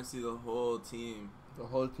gang. I want to see the whole team. the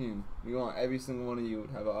whole team. We want every single one of you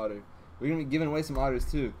to have an otter. We're gonna be giving away some otters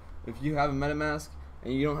too. If you have a MetaMask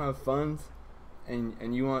and you don't have funds,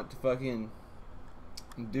 and you want to fucking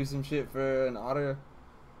do some shit for an otter,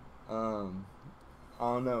 I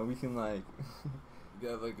don't know. We can like We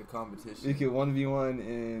got like a competition. we could 1v1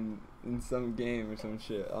 in some game or some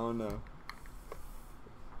shit. I don't know.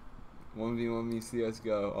 1v1 me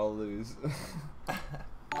CS:GO. I'll lose.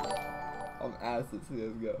 I'm ass at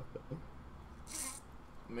CS:GO.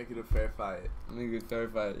 Make it a fair fight. I'm a good fair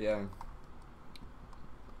fight, yeah.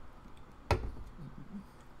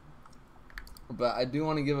 But I do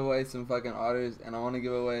want to give away some fucking otters, and I want to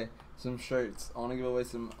give away some shirts. I want to give away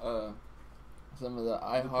some of the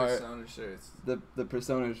I The Heart Persona shirts. the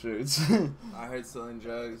Persona shirts. I heard selling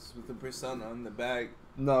drugs with the Persona on the bag.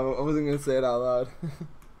 No, I wasn't gonna say it out loud.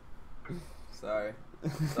 Sorry.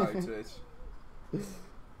 Sorry, Twitch.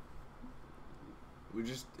 We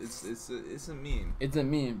just it's a meme. It's a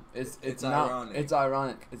meme. It's It's not. ironic. It's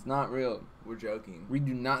ironic. It's not real. We're joking. We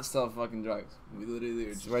do not sell fucking drugs. We literally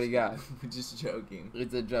are just Swear to God. we're just joking.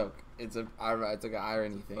 It's a joke. It's like an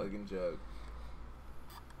irony thing. Fucking joke.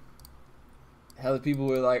 Hell, people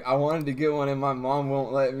were like, I wanted to get one and my mom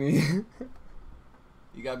won't let me.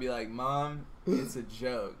 You gotta be like, Mom, it's a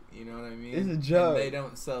joke. You know what I mean? It's a joke. And they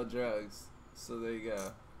don't sell drugs. So there you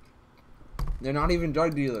go. They're not even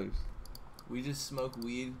drug dealers. We just smoke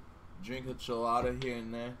weed, drink a chelada here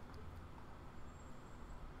and there.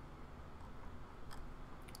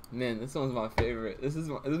 Man, this one's my favorite. This is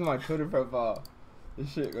my Twitter profile.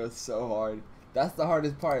 This shit goes so hard. That's the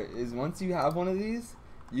hardest part, is once you have one of these,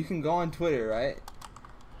 you can go on Twitter, right?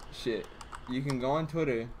 Shit. You can go on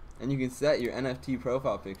Twitter and you can set your NFT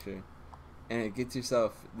profile picture, and it gets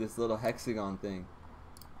yourself this little hexagon thing.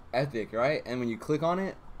 Epic, right? And when you click on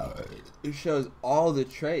it, it shows all the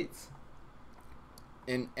traits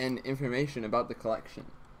and information about the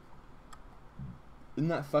collection. Isn't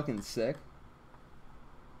that fucking sick?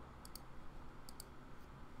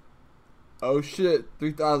 Oh shit,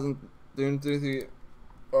 3,333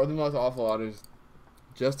 are the most awful otters.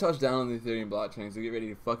 Just touched down on the Ethereum blockchain, so get ready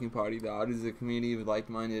to fucking party. The otters is a community of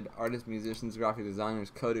like-minded artists, musicians, graphic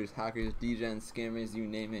designers, coders, hackers, DJs, scammers, you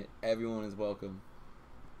name it. Everyone is welcome.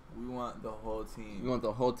 We want the whole team. We want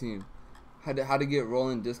the whole team. How to get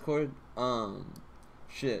rolling Discord?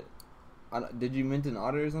 Shit. Did you mint an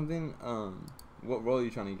otter or something? What role are you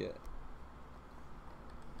trying to get?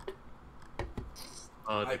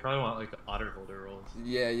 They probably want like otter holder rolls.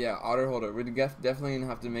 Yeah, otter holder. We're definitely gonna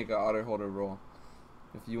have to make an otter holder role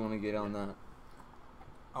if you want to get on that.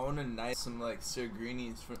 I want to knight some like Sir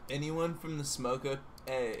Greenies from anyone from the Smoko.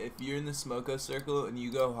 Hey, if you're in the Smoko circle and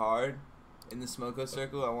you go hard in the Smoko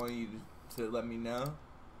circle, I want you to let me know.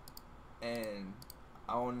 And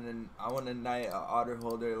I want to knight a otter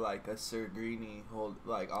holder like a Sir Greenie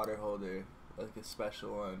like otter holder, like a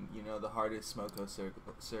special one. You know, the hardest Smoko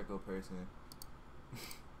circle person.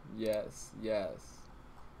 Yes, yes.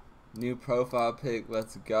 New profile pic,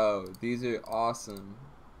 let's go. These are awesome.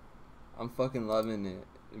 I'm fucking loving it.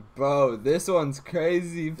 Bro, this one's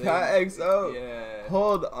crazy. capoxxo. Yeah.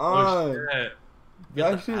 Hold Oh on. shit. That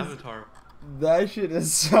Get the shit's, avatar. that shit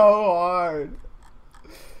is so hard.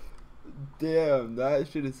 Damn, that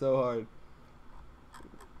shit is so hard.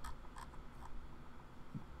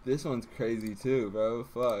 This one's crazy too, bro.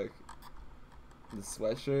 Fuck. The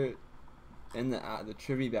sweatshirt and the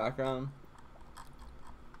trivy background.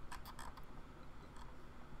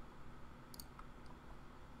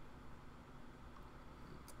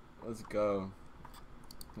 Let's go.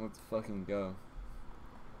 Let's fucking go.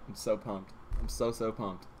 I'm so pumped. I'm so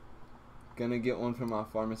pumped. Gonna get one for my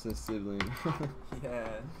pharmacist sibling. Yeah.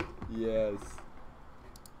 Yes.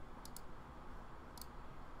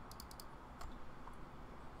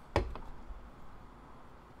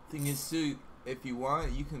 Thing is too, if you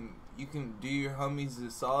want, you can do your homies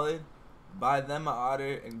a solid, buy them a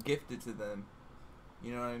otter and gift it to them.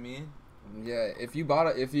 You know what I mean? Yeah, if you bought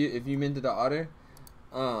it, if you minted the otter,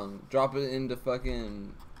 drop it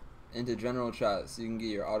into general chat so you can get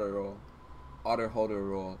your otter holder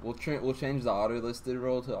roll. We'll change the otter listed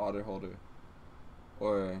roll to otter holder,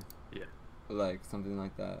 or Yeah. like something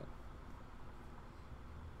like that.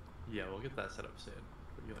 Yeah, we'll get that set up soon.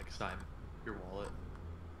 Where you like sign your wallet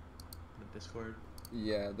in the Discord.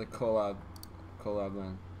 Yeah, the collab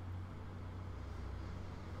line.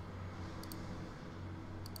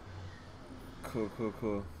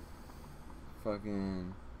 Cool.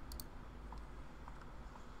 Fucking.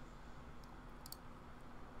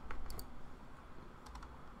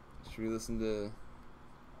 Should we listen to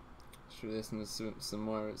some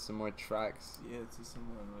more tracks? Yeah, it's a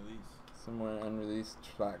similar release. Some more unreleased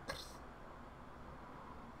tracks.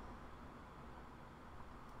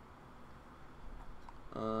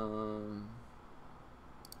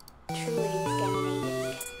 Truly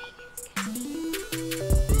Scandinavian.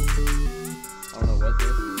 I don't know what this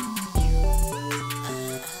is.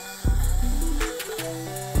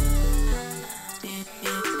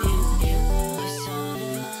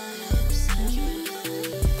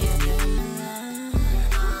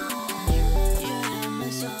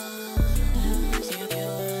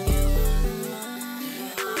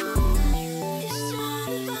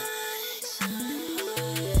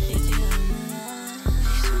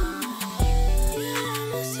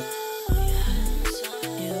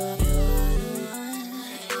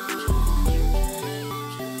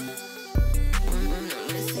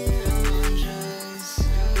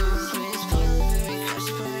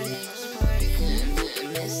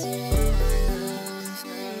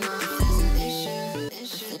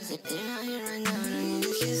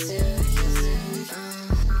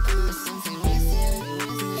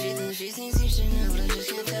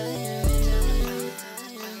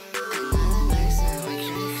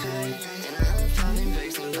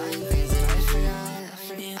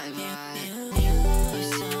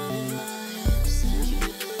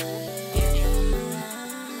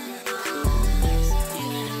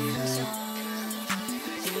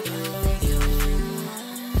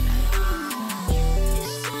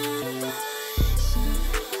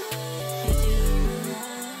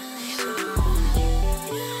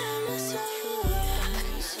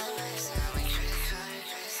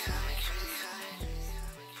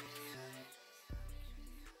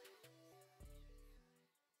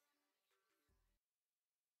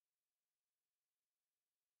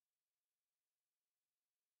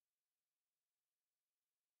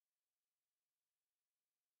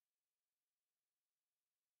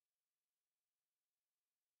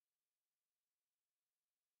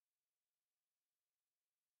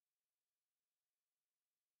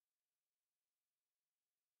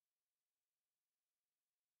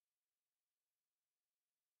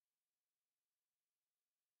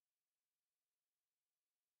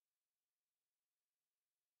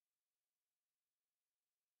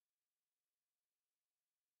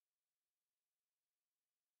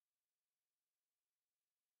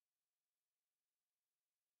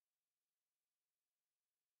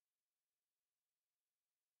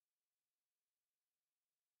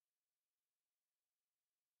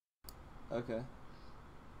 Okay.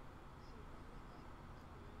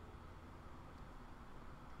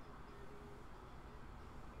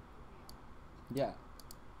 Yeah,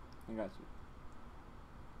 I got you.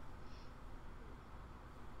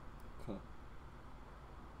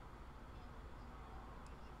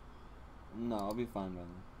 No, I'll be fine by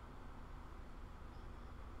then.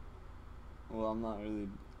 Well, I'm not really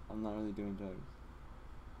doing drugs.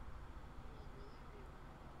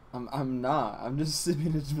 I'm not. I'm just sipping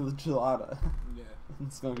a gelato Yeah.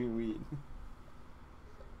 and smoking weed.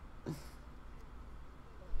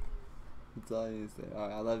 That's all I need to say.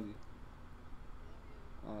 Alright, I love you.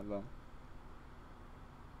 Alright, bye.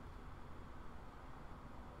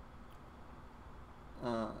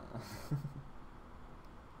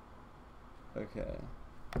 Okay.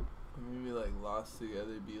 Maybe like Lost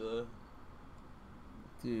Together, Bila.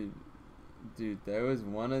 Dude, there was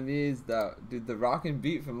one of these that, dude, the rockin'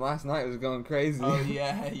 beat from last night was going crazy. Oh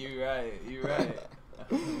yeah, you're right.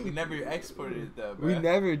 We never exported it though, bro. We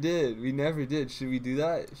never did. Should we do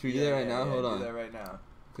that? Should we do that right now? Hold on. Do that right now.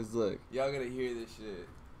 Cause look, Y'all gotta hear this shit.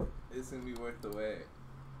 It's gonna be worth the wait.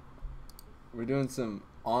 we're doing some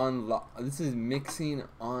this is mixing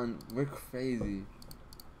on. We're crazy.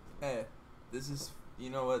 Hey, this is, you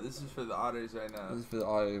know what? This is for the otters right now. This is for the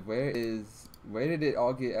audio. Where did it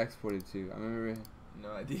all get exported to? I remember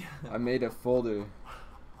No idea. I made a folder.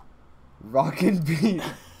 Rockin' beat.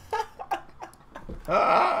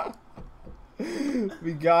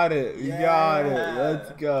 We got it. Yeah.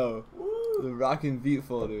 Let's go. Woo. The Rockin' beat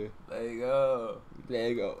folder. There you go. There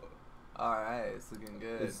you go. Alright, it's looking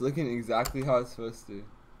good. It's looking exactly how it's supposed to.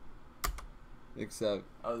 Except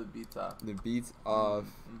Oh, the beat's off. the beat's off,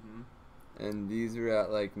 Mm-hmm. and these are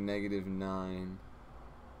at like -9.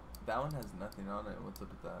 That one has nothing on it. What's up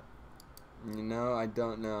with that? You know, I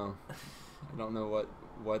don't know. I don't know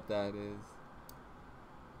what that is.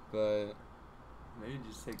 But Maybe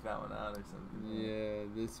just take that one out or something. yeah,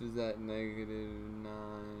 this was at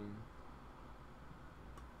 -9.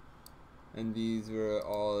 And these were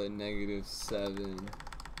all at -7.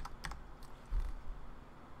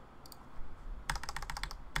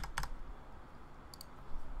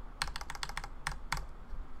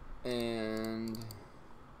 And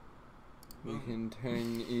we can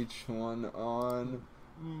turn each one on.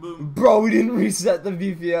 Boom. Bro, we didn't reset the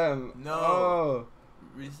BPM. No. Oh.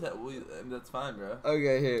 Reset. That's fine, bro.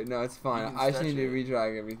 Okay, here. No, it's You fine. can I just stretch need to it.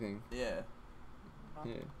 redrag everything. Yeah.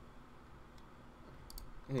 Here.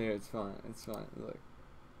 Here, it's fine. It's fine. Look.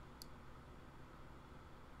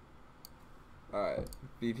 Alright.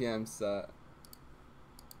 BPM set.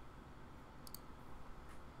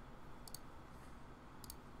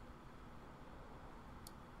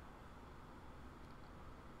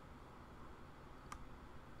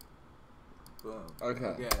 Boom.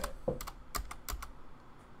 Okay.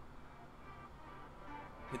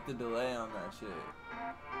 Hit the delay on that shit.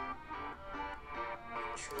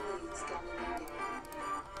 Trillions dominating.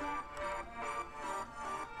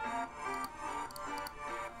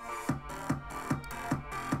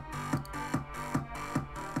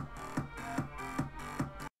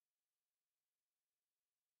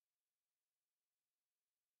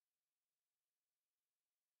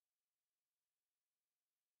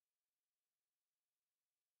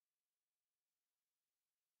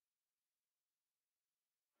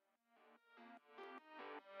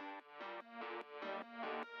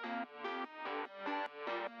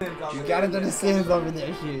 You gotta understand over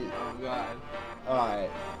there, shit. Oh god. Alright.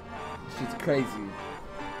 Shit's crazy.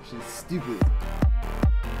 Shit's stupid.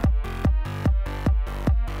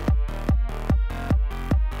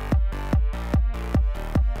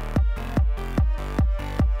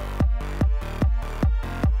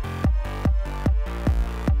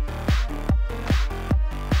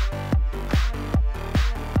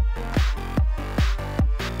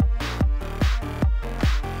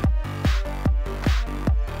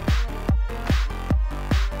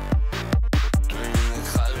 And the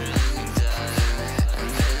color looking dark,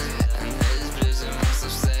 and there's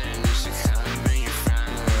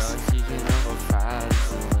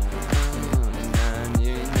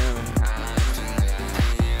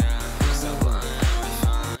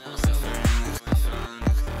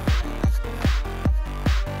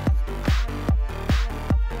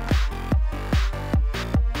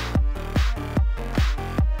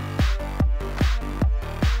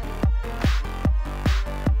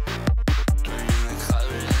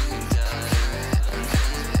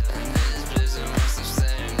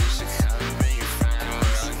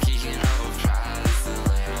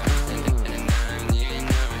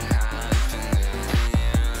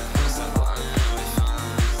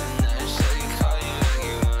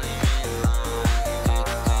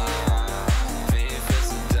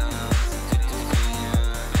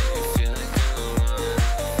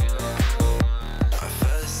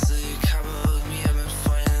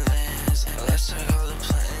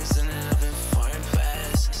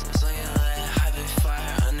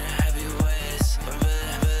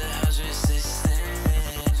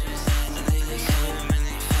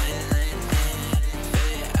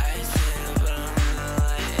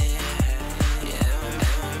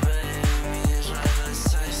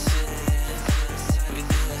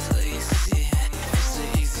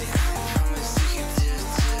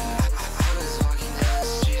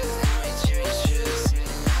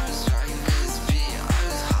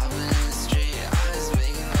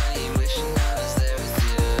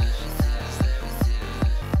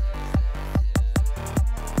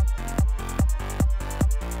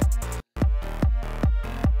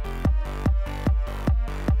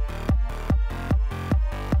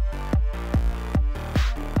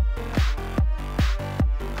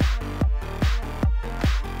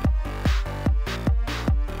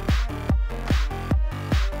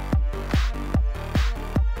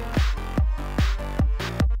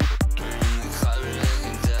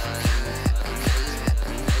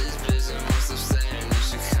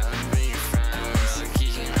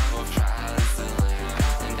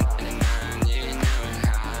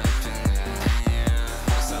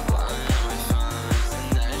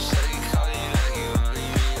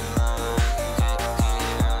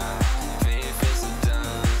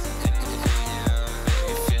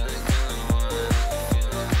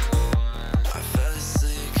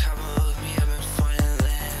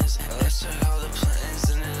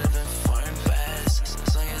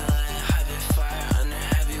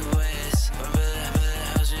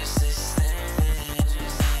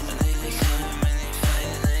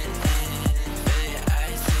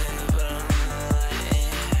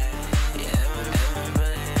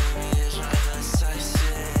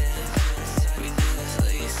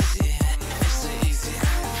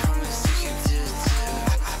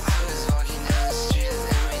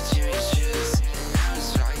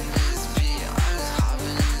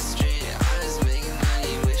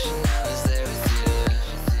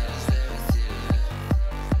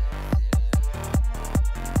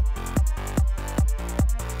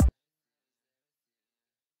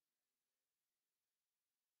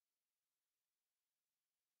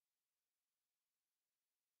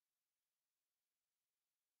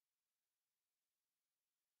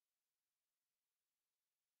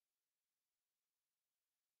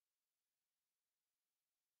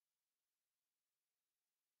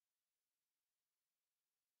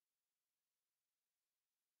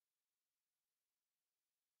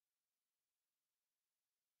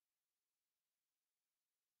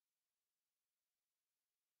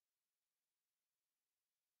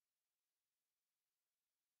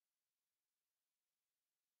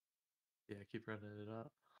Yeah, keep running it up.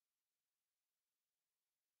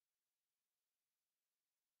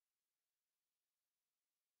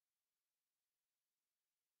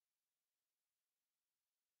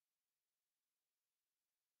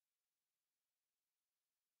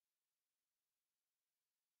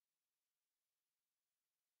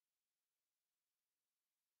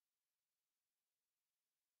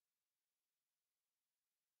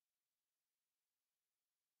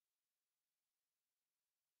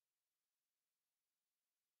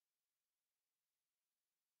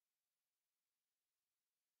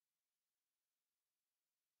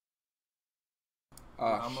 Oh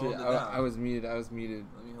I'm shit! holding it I down. was muted. I was muted.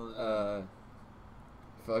 Let me hold it down.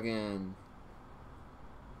 Fucking.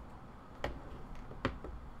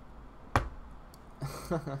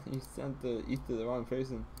 You sent the ETH to the wrong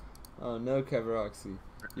person. Oh no, capoxxo.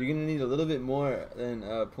 You're gonna need a little bit more than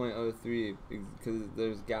 0.03 because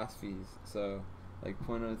there's gas fees. So like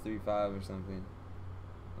 0.035 or something.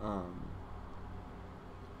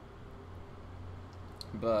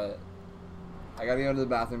 But I gotta go to the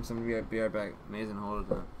bathroom. So I'm gonna be right back. Amazing, hold it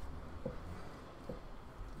down.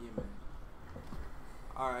 Yeah, man.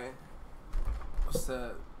 Alright. What's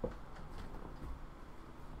up?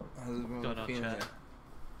 How's everyone Going on, feeling? chat?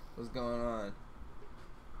 What's going on?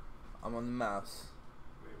 I'm on the mouse.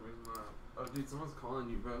 Wait, where's my? Oh, dude, someone's calling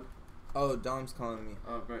you, bro. Oh, Dom's calling me.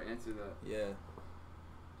 Oh, bro, answer that. Yeah.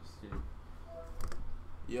 Just kidding.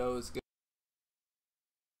 Yo, it's good.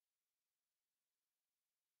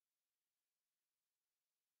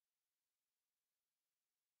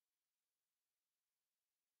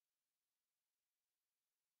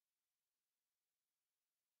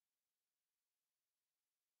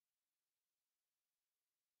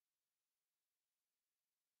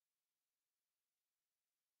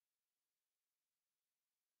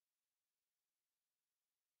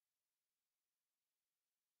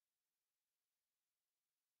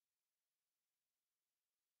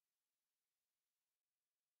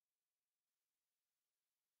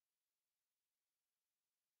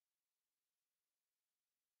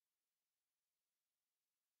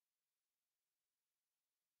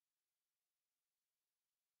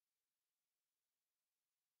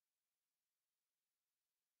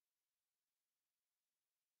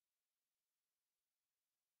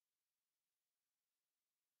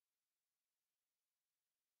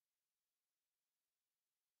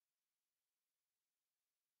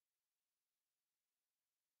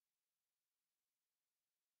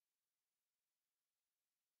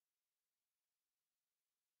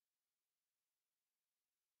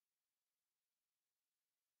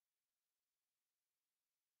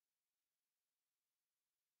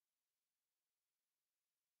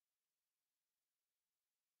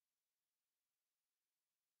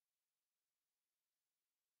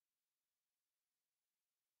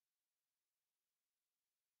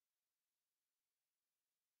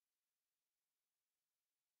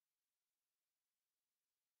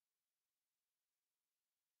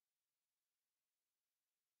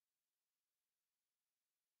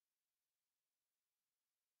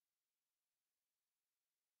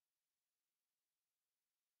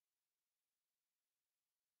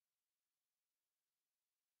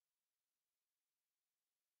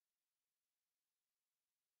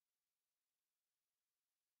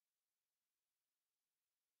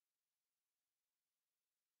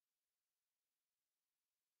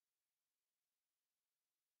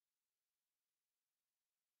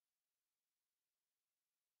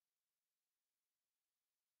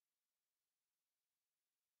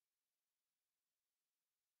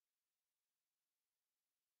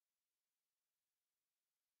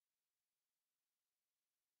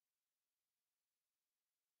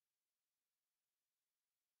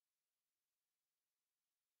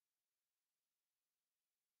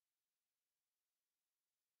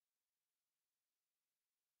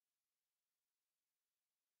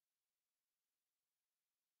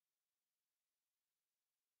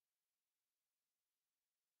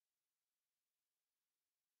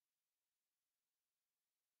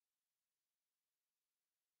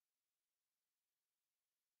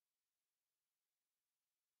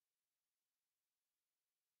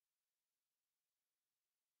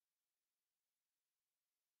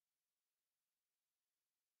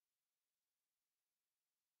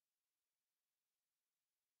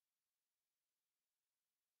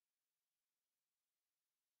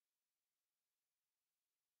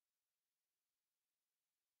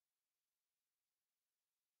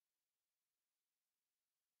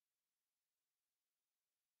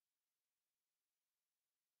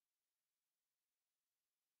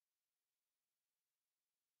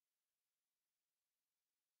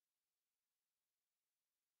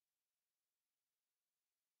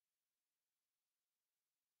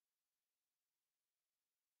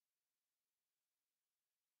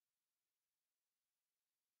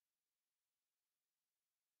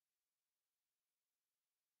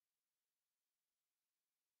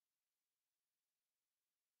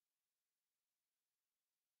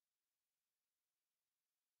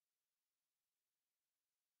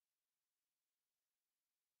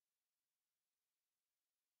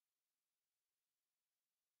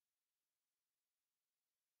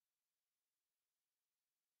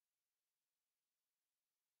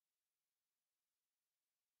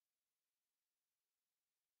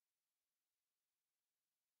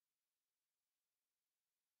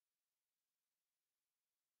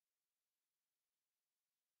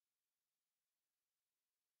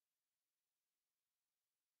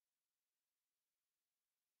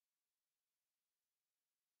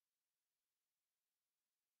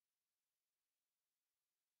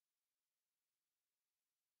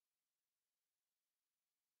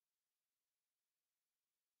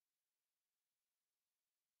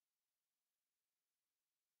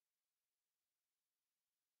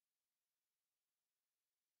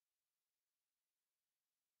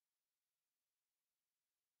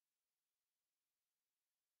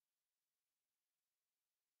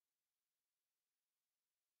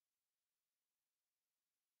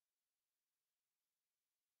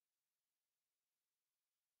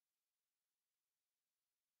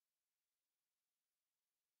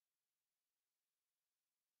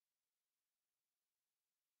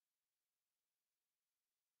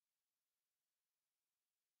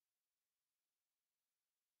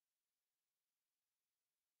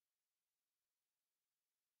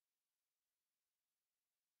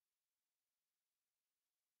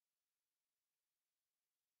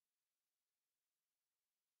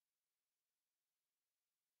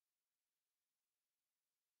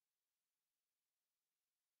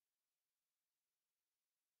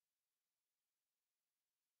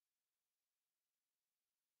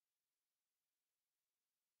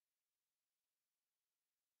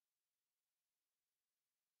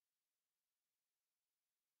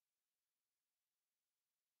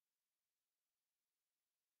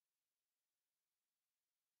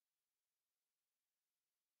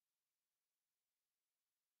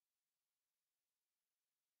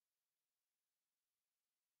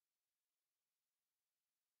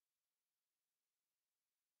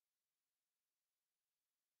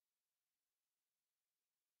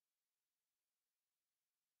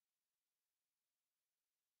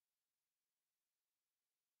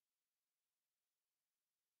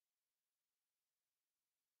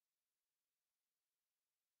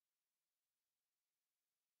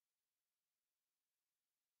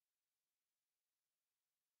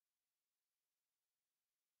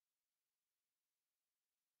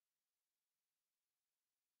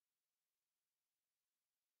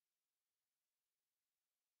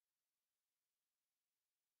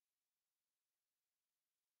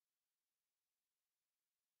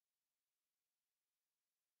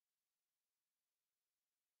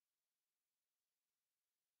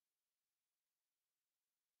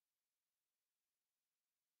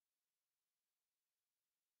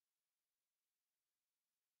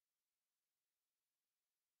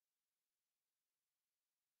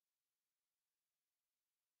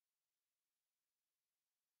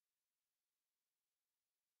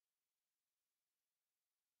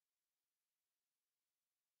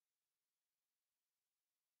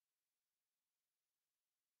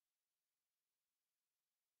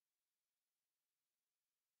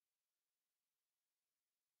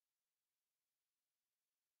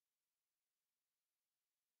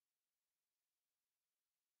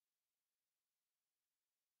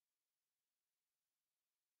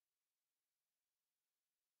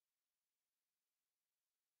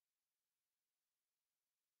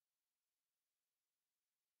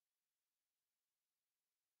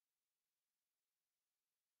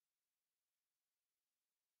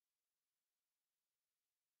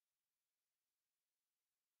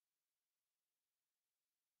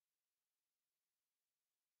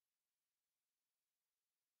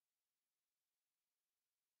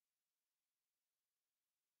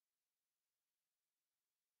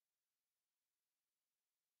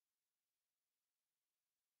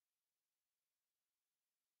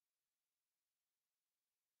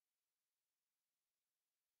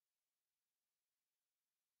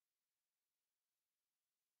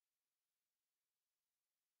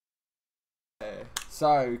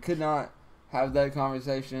 sorry, we could not have that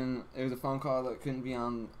conversation. It was a phone call that couldn't be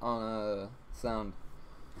on sound.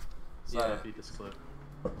 Sorry Yeah. if you just clip.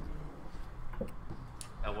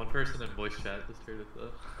 One person in voice chat just heard it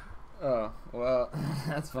though. Oh well,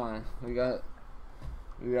 that's fine. We got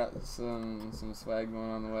some swag going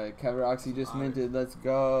on the way. Capoxxo just minted. Let's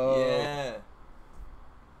go. Yeah.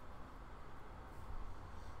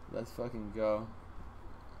 Let's fucking go.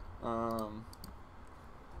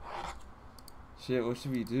 Shit, what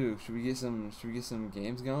should we do? Should we get some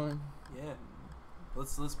games going? Yeah.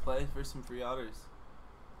 Let's play for some free otters.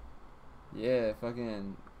 Yeah,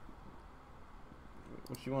 fucking.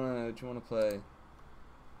 What you wanna play?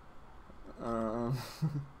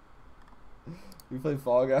 We play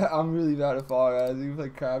Fall Guys. I'm really bad at Fall Guys. We can play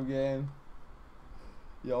Crab Game.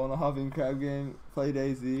 Y'all wanna hop in Crab Game? Play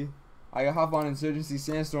DayZ. I can hop on Insurgency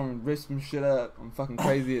Sandstorm and rip some shit up. I'm fucking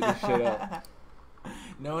crazy at this shit up.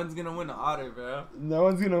 No one's gonna win an otter, bro. No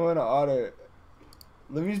one's gonna win an otter.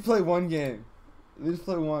 Let me just play one game. Let me just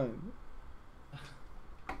play one.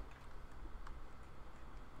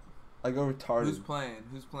 I go retarded. Who's playing?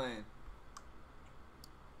 Who's playing?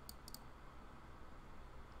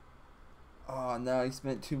 Oh no, he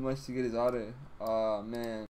spent too much to get his otter. Oh man.